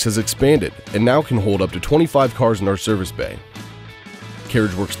 CarriageWorks has expanded and now can hold up to 25 cars in our service bay.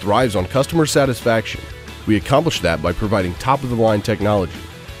 CarriageWorks thrives on customer satisfaction. We accomplish that by providing top-of-the-line technology.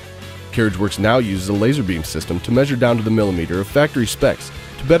 CarriageWorks now uses a laser beam system to measure down to the millimeter of factory specs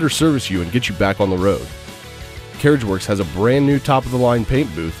to better service you and get you back on the road. CarriageWorks has a brand new top-of-the-line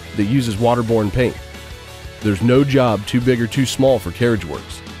paint booth that uses waterborne paint. There's no job too big or too small for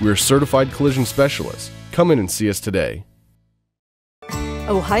CarriageWorks. We're certified collision specialists. Come in and see us today.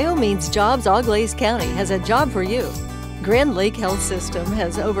 Ohio Means Jobs Auglaize County has a job for you. Grand Lake Health System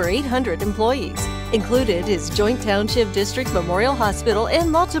has over 800 employees. Included is Joint Township District Memorial Hospital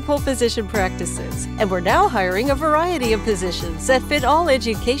and multiple physician practices. And we're now hiring a variety of positions that fit all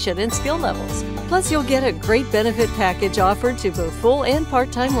education and skill levels. Plus, you'll get a great benefit package offered to both full and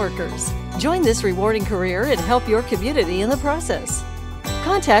part-time workers. Join this rewarding career and help your community in the process.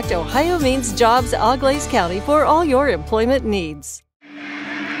 Contact Ohio Means Jobs Auglaize County for all your employment needs.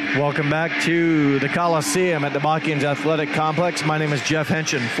 Welcome back to the Coliseum at the Botkins Athletic Complex. My name is Jeff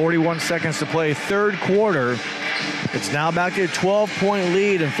Henchen. 41 seconds to play, third quarter. It's now back to a 12-point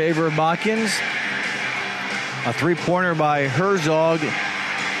lead in favor of Botkins. A three-pointer by Herzog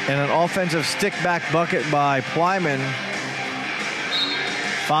and an offensive stick-back bucket by Plyman.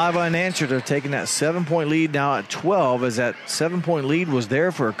 5 unanswered. They're taking that 7-point lead now at 12, as that 7-point lead was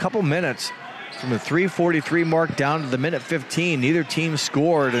there for a couple minutes. From the 3:43 mark down to the minute 15, neither team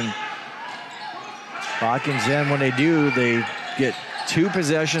scored, and Botkins then, when they do, they get 2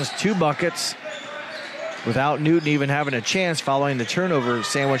 possessions, 2 buckets, without Newton even having a chance following the turnover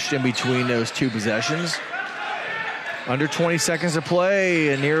sandwiched in between those 2 possessions. Under 20 seconds to play,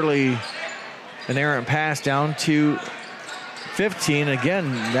 and nearly an errant pass down to 15.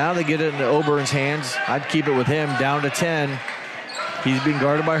 Again, now they get it into Obern's hands. I'd keep it with him, down to 10. He's being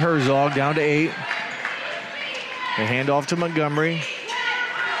guarded by Herzog, down to 8. They hand off to Montgomery.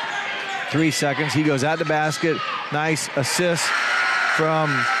 3 seconds, he goes at the basket. Nice assist from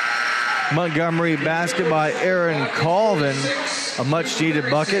Montgomery. Basket by Aaron Colvin. A much-needed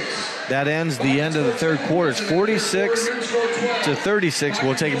bucket. That ends the end of the third quarter. It's 46-36.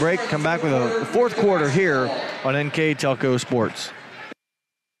 We'll take a break, come back with a fourth quarter here on NKTelco Sports.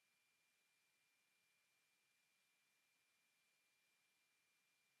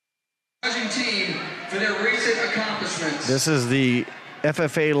 Team for their recent accomplishments. This is the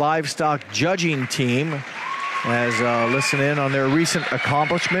FFA Livestock Judging Team. As listen in on their recent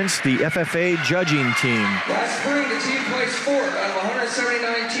accomplishments, the FFA Judging Team. Last spring, the team placed 4th out of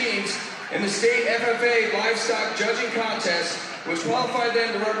 179 teams in the state FFA Livestock Judging Contest, which qualified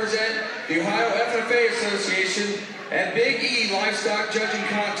them to represent the Ohio FFA Association at Big E Livestock Judging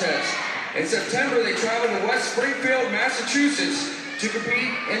Contest. In September, they traveled to West Springfield, Massachusetts to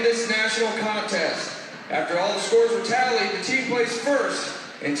compete in this national contest. After all the scores were tallied, the team placed first,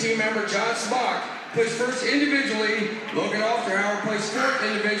 and team member John Smock placed first individually, Logan Ofterhauer placed 4th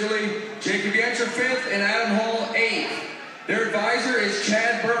individually, Jacob Yencher 5th, and Adam Hall 8th. Their advisor is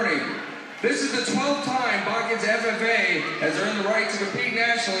Chad Burning. This is the 12th time Botkins FFA has earned the right to compete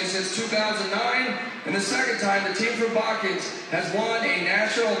nationally since 2009, and the 2nd time the team from Botkins has won a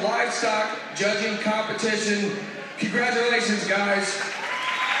national livestock judging competition. Congratulations, guys.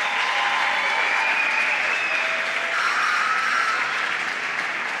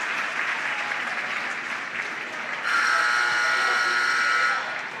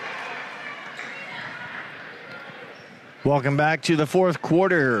 Welcome back to the fourth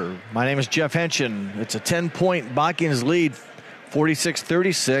quarter. My name is Jeff Henshin. It's a 10-point Botkins lead,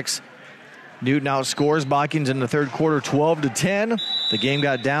 46-36. Newton outscores Botkins in the third quarter 12-10. The game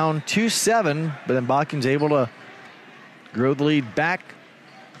got down 2-7, but then Botkins able to grow the lead back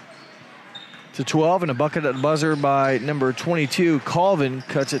to 12, and a bucket at the buzzer by number 22, Colvin,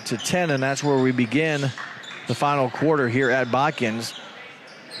 cuts it to 10, and that's where we begin the final quarter here at Botkins.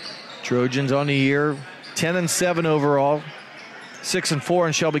 Trojans on the year, 10-7 overall, 6-4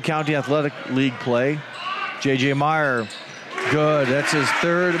 in Shelby County Athletic League play. J.J. Meyer, good. That's his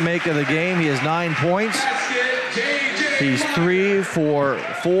 3rd make of the game. He has 9 points. He's 3 for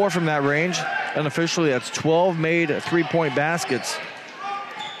 4 from that range. Unofficially, that's 12 made 3-point baskets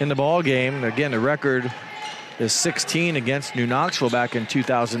in the ball game. Again, the record is 16 against New Knoxville back in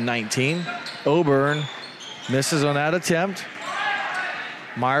 2019. Oburn misses on that attempt.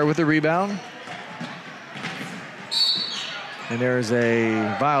 Meyer with the rebound. And there's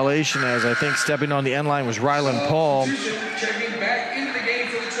a violation, as I think stepping on the end line was Ryland Paul. Checking back into the game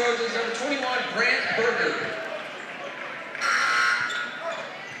for the Trojans, number 21, Grant Berger.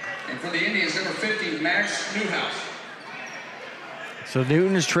 And for the Indians, number 50, Max Newhouse. So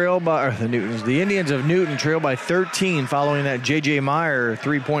Newton's trailed by, or the Indians of Newton trailed by 13 following that J.J. Meyer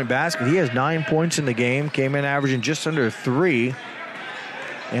 3-point basket. He has 9 points in the game, came in averaging just under 3.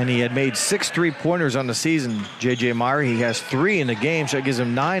 And he had made 6 3-pointers on the season, J.J. Meyer. He has 3 in the game, so it gives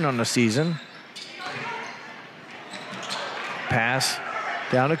him 9 on the season. Pass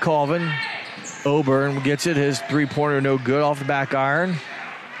down to Colvin. Oburn gets it. His 3-pointer no good off the back iron.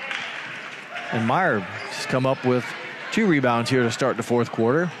 And Meyer has come up with 2 rebounds here to start the fourth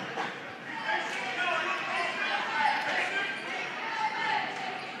quarter.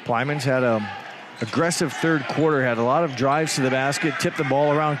 Plyman's had a aggressive third quarter, had a lot of drives to the basket, tipped the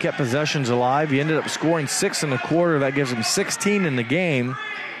ball around, kept possessions alive. He ended up scoring 6 in the quarter. That gives him 16 in the game.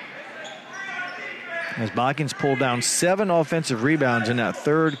 As Botkins pulled down 7 offensive rebounds in that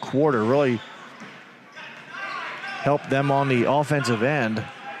third quarter, really helped them on the offensive end.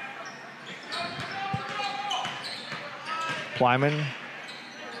 Plyman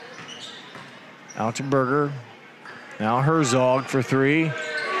out to Berger. Now Herzog for 3.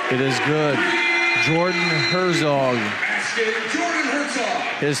 It is good. Jordan Herzog.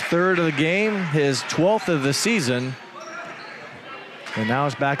 His 3rd of the game, his 12th of the season. And now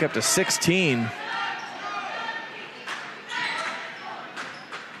it's back up to 16.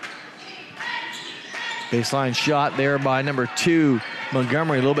 Baseline shot there by number 2,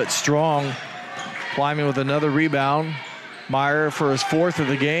 Montgomery, a little bit strong. Plyman with another rebound. Meyer for his 4th of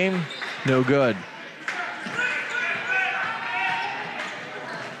the game, no good.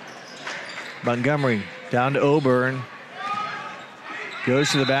 Montgomery down to Oburn. Goes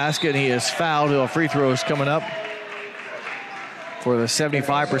to the basket, and he is fouled. A free throw is coming up for the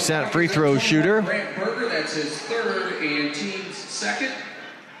 75% free throw shooter. Grant Berger, that's his third and team's second.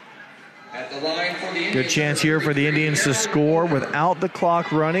 At the line for the Indians. Good chance here for the Indians to score without the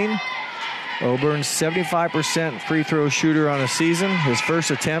clock running. Oburn's 75% free throw shooter on the season. His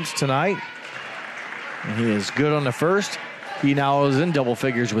first attempts tonight. And he is good on the first. He now is in double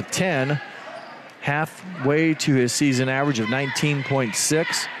figures with 10. Halfway to his season average of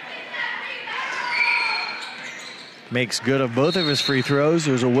 19.6. Makes good of both of his free throws.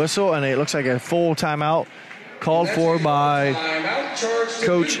 There's a whistle, and it looks like a full timeout called for by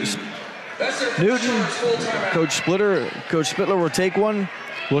Coach Newton. Coach Spittler will take one.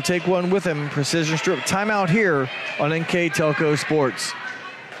 We'll take one with him. Precision strip timeout here on NKTelco Sports.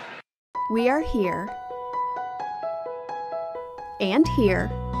 We are here and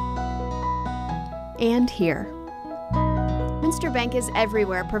here and here. Minster Bank is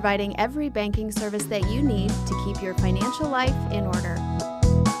everywhere, providing every banking service that you need to keep your financial life in order.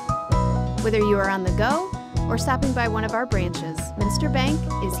 Whether you are on the go or stopping by one of our branches, Minster Bank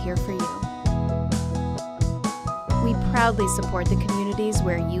is here for you. We proudly support the communities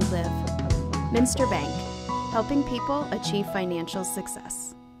where you live. Minster Bank, helping people achieve financial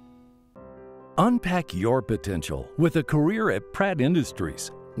success. Unpack your potential with a career at Pratt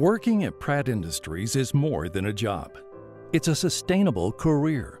Industries. Working at Pratt Industries is more than a job. It's a sustainable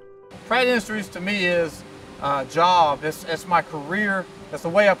career. Pratt Industries to me is a job. It's my career. It's the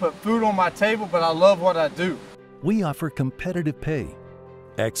way I put food on my table, but I love what I do. We offer competitive pay,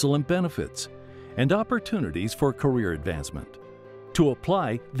 excellent benefits, and opportunities for career advancement. To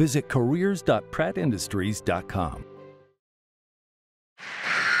apply, visit careers.prattindustries.com.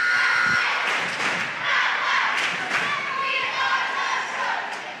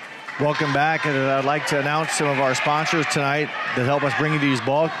 Welcome back, and I'd like to announce some of our sponsors tonight that help us bring you these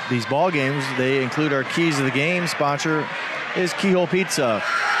ball games. They include our Keys of the Game sponsor is Keyhole Pizza.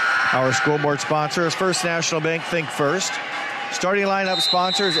 Our scoreboard sponsor is First National Bank, Think First. Starting lineup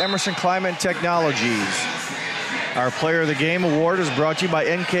sponsor is Emerson Climate Technologies. Our Player of the Game award is brought to you by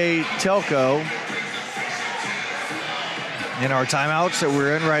NKTelco. And our timeouts that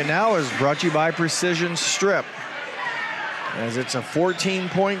we're in right now is brought to you by Precision Strip. As it's a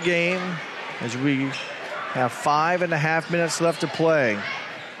 14-point game as we have 5.5 minutes left to play.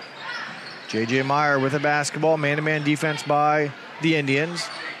 J.J. Meyer with the basketball, man-to-man defense by the Indians.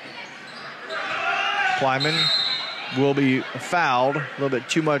 Kleiman will be fouled. A little bit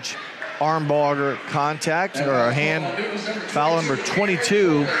too much arm ball or contact or a hand. Foul number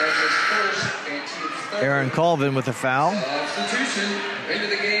 22. Aaron Colvin with the foul.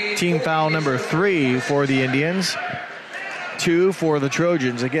 Team foul number 3 for the Indians. 2 for the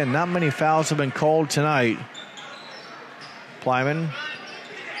Trojans. Again, not many fouls have been called tonight. Plyman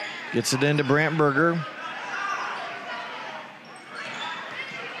gets it into Brant Berger.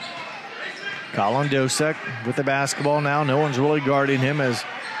 Colin Dosek with the basketball now. No one's really guarding him as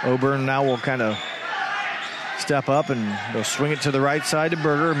Oburn now will kind of step up and they'll swing it to the right side to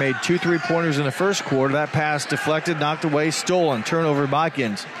Berger. Made 2 3-pointers in the first quarter. That pass deflected, knocked away, stolen. Turnover,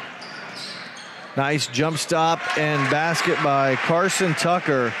 Botkins. Nice jump stop and basket by Carson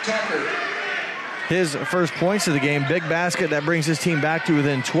Tucker. His first points of the game. Big basket that brings his team back to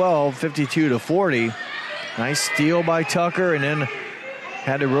within 12, 52-40. Nice steal by Tucker, and then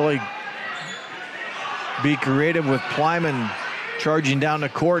had to really be creative with Plyman charging down the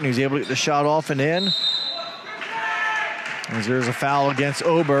court, and he's able to get the shot off and in. As there's a foul against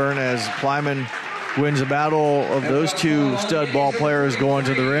Oburn as Plyman wins a battle of those two stud ball players going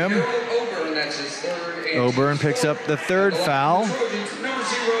to the rim. Oburn picks up the third foul.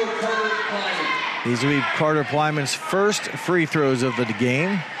 These will be Carter Plyman's first free throws of the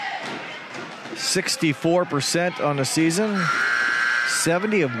game. 64% on the season.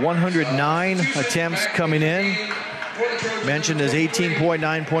 70 of 109 attempts coming in. Mentioned as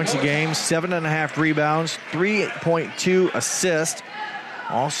 18.9 points a game, 7.5 rebounds, 3.2 assists.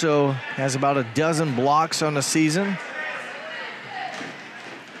 Also has about a dozen blocks on the season.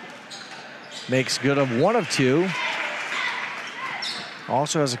 Makes good of 1 of 2.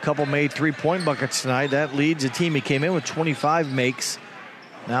 Also has a couple made 3-point buckets tonight. That leads the team. He came in with 25 makes.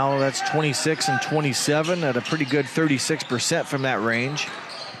 Now that's 26 and 27 at a pretty good 36% from that range.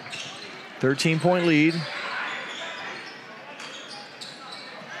 13-point lead.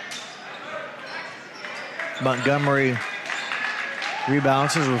 Montgomery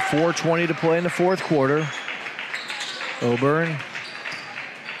rebounces with 4:20 to play in the fourth quarter. Oburn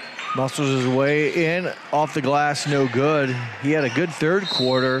muscles his way in, off the glass, no good. He had a good third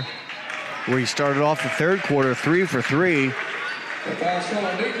quarter. where he started off the third quarter 3 for 3.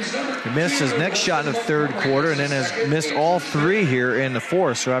 He missed his next shot in the third quarter and then has missed all 3 here in the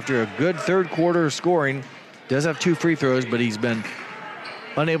fourth. So after a good third quarter scoring, does have 2 free throws, but he's been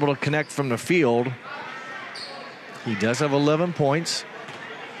unable to connect from the field. He does have 11 points.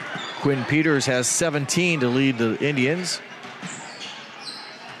 Quinn Peters has 17 to lead the Indians.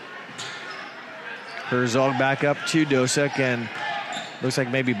 Herzog back up to Dosek, and looks like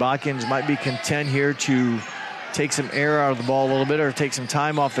maybe Botkins might be content here to take some air out of the ball a little bit or take some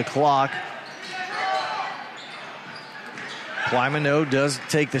time off the clock. Kleiman, though, does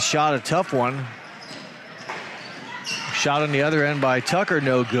take the shot, a tough one. Shot on the other end by Tucker,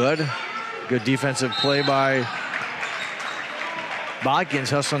 no good. Good defensive play by Botkins,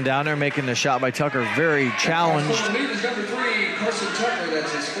 hustling down there, making the shot by Tucker very challenged. Number 3, Carson Tucker.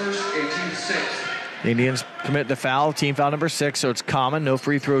 That's his first and team 6th. The Indians commit the foul, team foul number 6, so it's common. No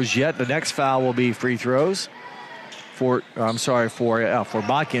free throws yet. The next foul will be free throws. For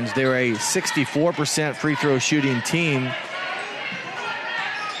Botkins. They're a 64% free throw shooting team.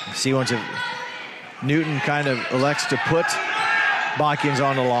 See once Newton kind of elects to put Botkins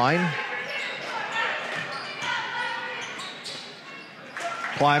on the line.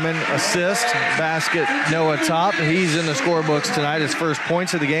 Kleiman assist, basket, Noah Top. He's in the scorebooks tonight, his first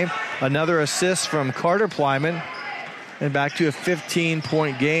points of the game. Another assist from Carter Kleiman. And back to a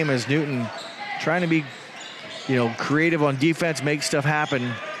 15-point game as Newton trying to be, creative on defense, make stuff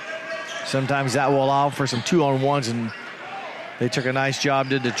happen. Sometimes that will allow for some 2-on-1s, and they took a nice job,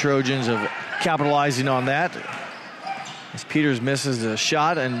 did the Trojans, of capitalizing on that. As Peters misses the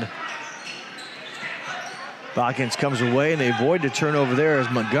shot, and Botkins comes away, and they avoid the turnover there as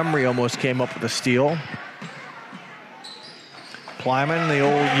Montgomery almost came up with a steal. Kleiman, the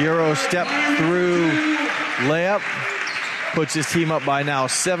old Euro step through layup, puts his team up by now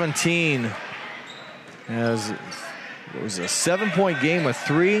 17. As it was a 7-point game with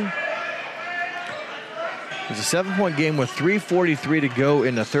 3:43 to go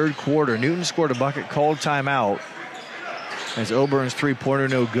in the third quarter. Newton scored a bucket, called timeout. As Obern's three-pointer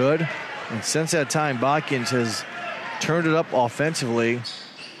no good. And since that time, Botkins has turned it up offensively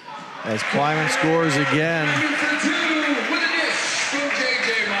as Kleiman scores again.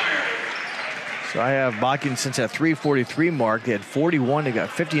 So I have Botkins since that 3:43 mark. They had 41, they got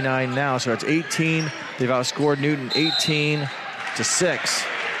 59 now, so it's 18. They've outscored Newton 18-6.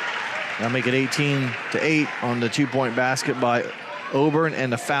 Now make it 18-8 on the 2-point basket by Oburn,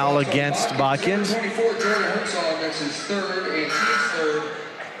 and the foul against Botkins. 24, Jordan Herzog, that's his third and team's third.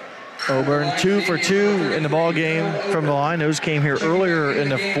 Oburn 2 for 2 in the ball game from the line. Those came here earlier in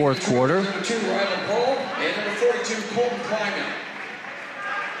the fourth quarter. Number 2, Ryland Paul, and number 42, Colton Kleiman.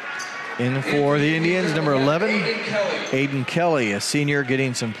 In for the Indians, number 11, Aiden Kelly, a senior,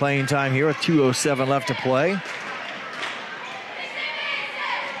 getting some playing time here with 2:07 left to play.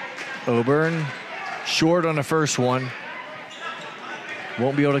 Oburn short on the first one.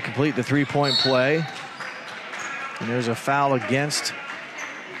 Won't be able to complete the 3-point play. And there's a foul against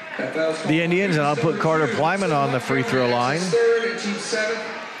the Indians, and I'll put Carter Kleiman on the free throw line. Third and team 7,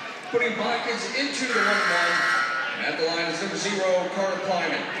 putting Botkins into the 1-1. At the line is number 0, Carter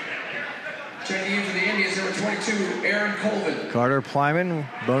Kleiman. Checking in for the Indians, number 22, Aaron Colvin. Carter Kleiman,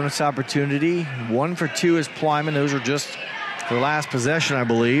 bonus opportunity. 1 for 2 is Kleiman. Those are just their last possession, I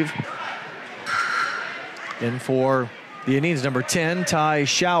believe. In for the Indians, number 10, Ty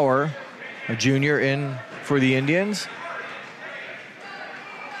Schauer, a junior, in for the Indians.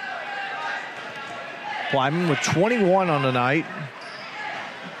 Kleiman with 21 on the night.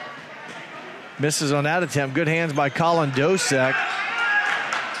 Misses on that attempt. Good hands by Colin Dosek.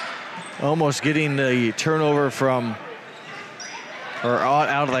 Almost getting the turnover from, or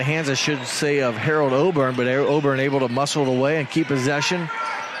out of the hands, I should say, of Harold Oburn, but Oburn able to muscle it away and keep possession.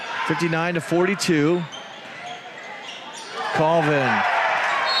 59-42. Colvin,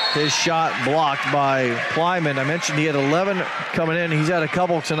 his shot blocked by Kleiman. I mentioned he had 11 coming in. He's had a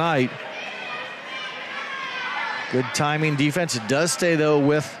couple tonight. Good timing defense. It does stay, though,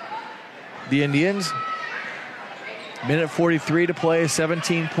 with the Indians. Minute 43 to play, a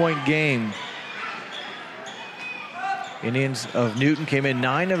 17-point game. Indians of Newton came in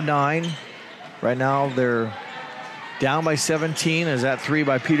 9 of 9. Right now they're down by 17 as that 3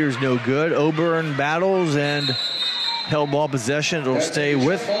 by Peters no good. Oburn battles and held ball possession. It'll stay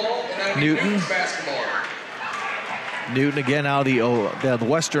with Newton. Newton again out of the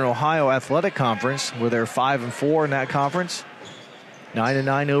Western Ohio Athletic Conference, where they're 5-4 in that conference.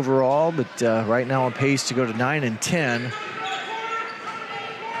 9-9 overall, but right now on pace to go to 9-10.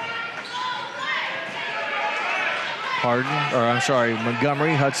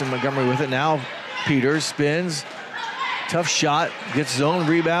 Montgomery. Hudson Montgomery with it now. Peters spins. Tough shot. Gets his own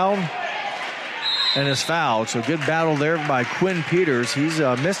rebound. And is fouled. So good battle there by Quinn Peters. He's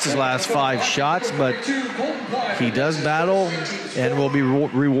missed his last 5 shots, but he does battle and will be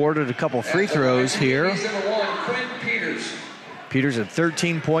rewarded a couple free throws here. Peters had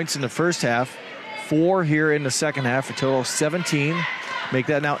 13 points in the first half, 4 here in the second half, a total of 17. Make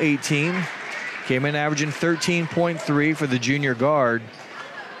that now 18. Came in averaging 13.3 for the junior guard.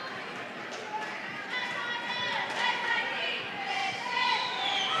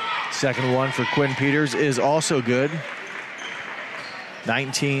 Second one for Quinn Peters is also good.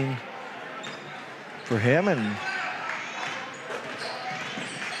 19 for him, and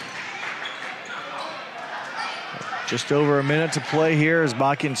just over a minute to play here as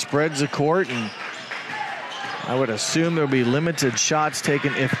Botkins spreads the court, and I would assume there'll be limited shots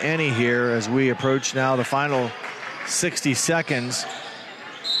taken, if any, here as we approach now the final 60 seconds.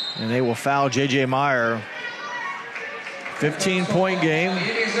 And they will foul J.J. Meyer. 15-point game.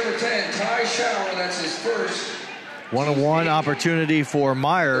 Number 10, Ty Shower, that's his first. 1-on-1 opportunity for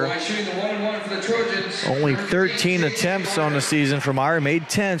Meyer. Shooting the 1-on-1 for the Trojans. Only 13 attempts on the season for Meyer. Made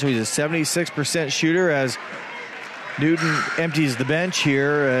 10, so he's a 76% shooter as Newton empties the bench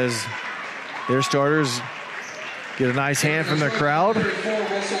here as their starters get a nice hand from their crowd. And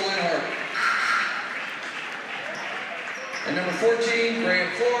number 14,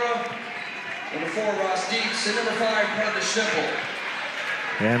 Grant Flora. Number 4, Ross Dietz. And number 5, Brenda Schnippel.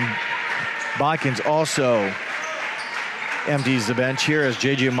 And Botkins also empties the bench here as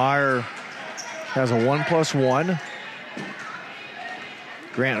J.J. Meyer has a 1+1.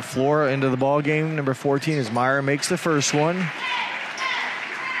 Grant Flora into the ball game. Number 14 as Meyer makes the first one.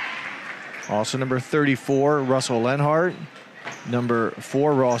 Also number 34, Russell Lenhart. Number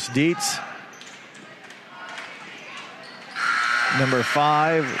 4, Ross Dietz. Number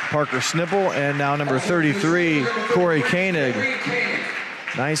 5, Parker Schnippel. And now number 33, Corey Koenig.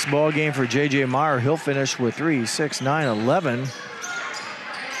 Nice ball game for J.J. Meyer. He'll finish with 3, 6, 9, 11.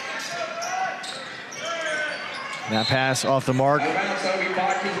 That pass off the mark.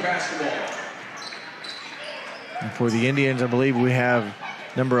 And for the Indians, I believe we have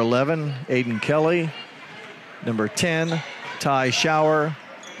number 11, Aiden Kelly. Number 10, Ty Shower.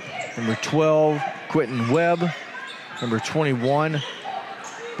 Number 12, Quentin Webb. Number 21,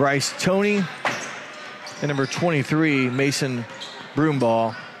 Bryce Toney. And number 23, Mason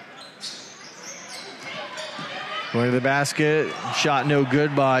Broomball. Going to the basket. Shot no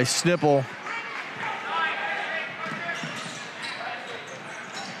good by Schnippel.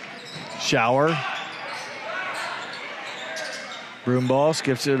 Shower. Broomball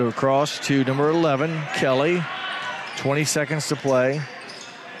skips it across to number 11, Kelly. 20 seconds to play.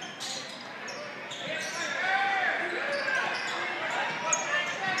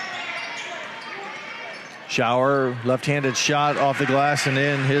 Shower, left-handed shot off the glass and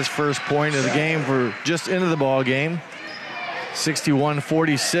in, his first point of the game for just into the ball game.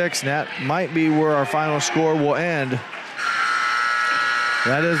 61-46, and that might be where our final score will end.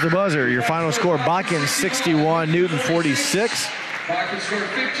 That is the buzzer. Your final score, Botkins 61, Newton 46.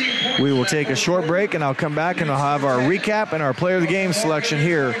 We will take a short break, and I'll come back and I'll have our recap and our player of the game selection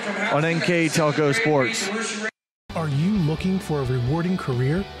here on NKTelco Sports. Are you looking for a rewarding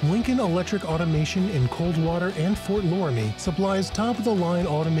career? Lincoln Electric Automation in Coldwater and Fort Loramie supplies top-of-the-line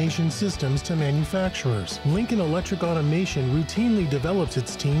automation systems to manufacturers. Lincoln Electric Automation routinely develops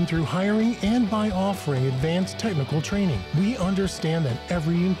its team through hiring and by offering advanced technical training. We understand that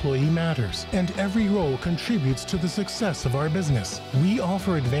every employee matters, and every role contributes to the success of our business. We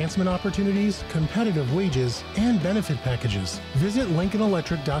offer advancement opportunities, competitive wages, and benefit packages. Visit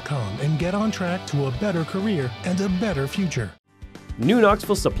LincolnElectric.com and get on track to a better career and a better future. New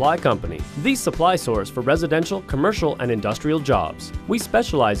Knoxville Supply Company, the supply source for residential, commercial, and industrial jobs. We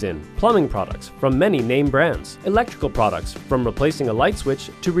specialize in plumbing products from many name brands, electrical products from replacing a light switch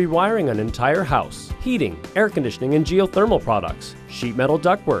to rewiring an entire house, heating, air conditioning, and geothermal products, sheet metal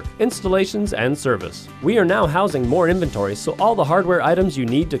ductwork, installations, and service. We are now housing more inventory, so all the hardware items you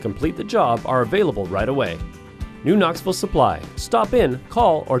need to complete the job are available right away. New Knoxville Supply. Stop in,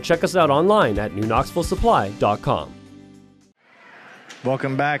 call, or check us out online at newknoxvillesupply.com.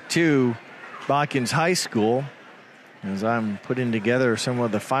 Welcome back to Botkins High School as I'm putting together some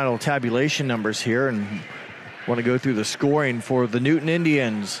of the final tabulation numbers here and want to go through the scoring for the Newton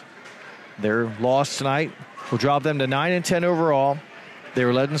Indians. Their loss tonight will drop them to 9-10 overall. They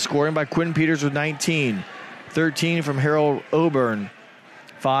were led in scoring by Quinn Peters with 19, 13 from Harold Oburn,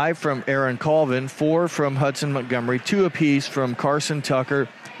 5 from Aaron Colvin, 4 from Hudson Montgomery, 2 apiece from Carson Tucker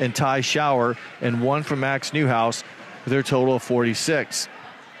and Ty Shower, and 1 from Max Newhouse. with their total of 46.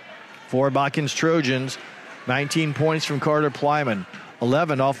 For Botkins Trojans, 19 points from Carter Plyman,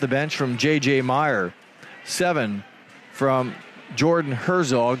 11 off the bench from J.J. Meyer, 7 from Jordan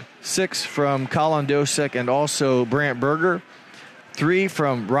Herzog, 6 from Colin Dosek and also Brant Berger, 3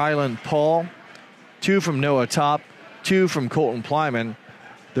 from Ryland Paul, 2 from Noah Top, 2 from Colton Plyman,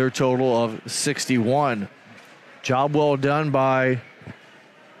 their total of 61. Job well done by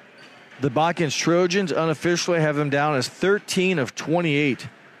the Botkins Trojans. Unofficially have them down as 13 of 28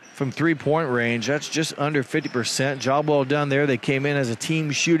 from three-point range. That's just under 50%. Job well done there. They came in as a team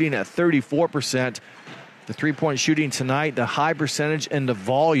shooting at 34%. The three-point shooting tonight, the high percentage and the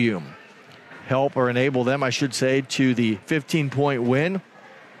volume help or enable them, I should say, to the 15-point win.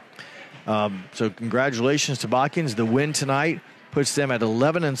 So congratulations to Botkins. The win tonight puts them at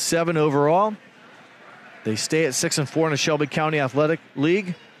 11-7 overall. They stay at 6-4 in the Shelby County Athletic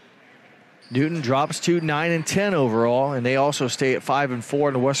League. Newton drops to 9-10 overall, and they also stay at 5-4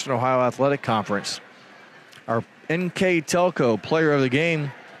 in the Western Ohio Athletic Conference. Our NKTelco player of the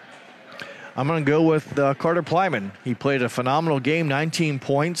game, I'm going to go with Carter Plyman. He played a phenomenal game, 19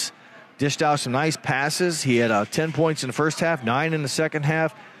 points, dished out some nice passes. He had 10 points in the first half, 9 in the second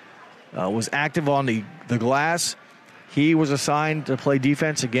half, was active on the glass. He was assigned to play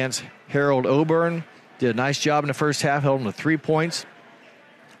defense against Harold Oburn. Did a nice job in the first half, held him to 3 points.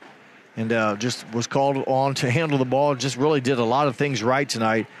 And just was called on to handle the ball. Just really did a lot of things right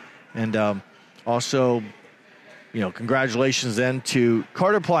tonight. And also, congratulations then to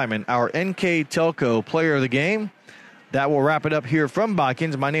Carter Plyman, our NKTelco player of the game. That will wrap it up here from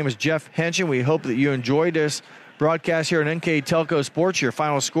Botkins. My name is Jeff Henshin. We hope that you enjoyed this broadcast here on NKTelco Sports. Your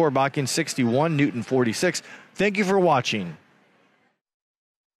final score, Botkins 61, Newton 46. Thank you for watching.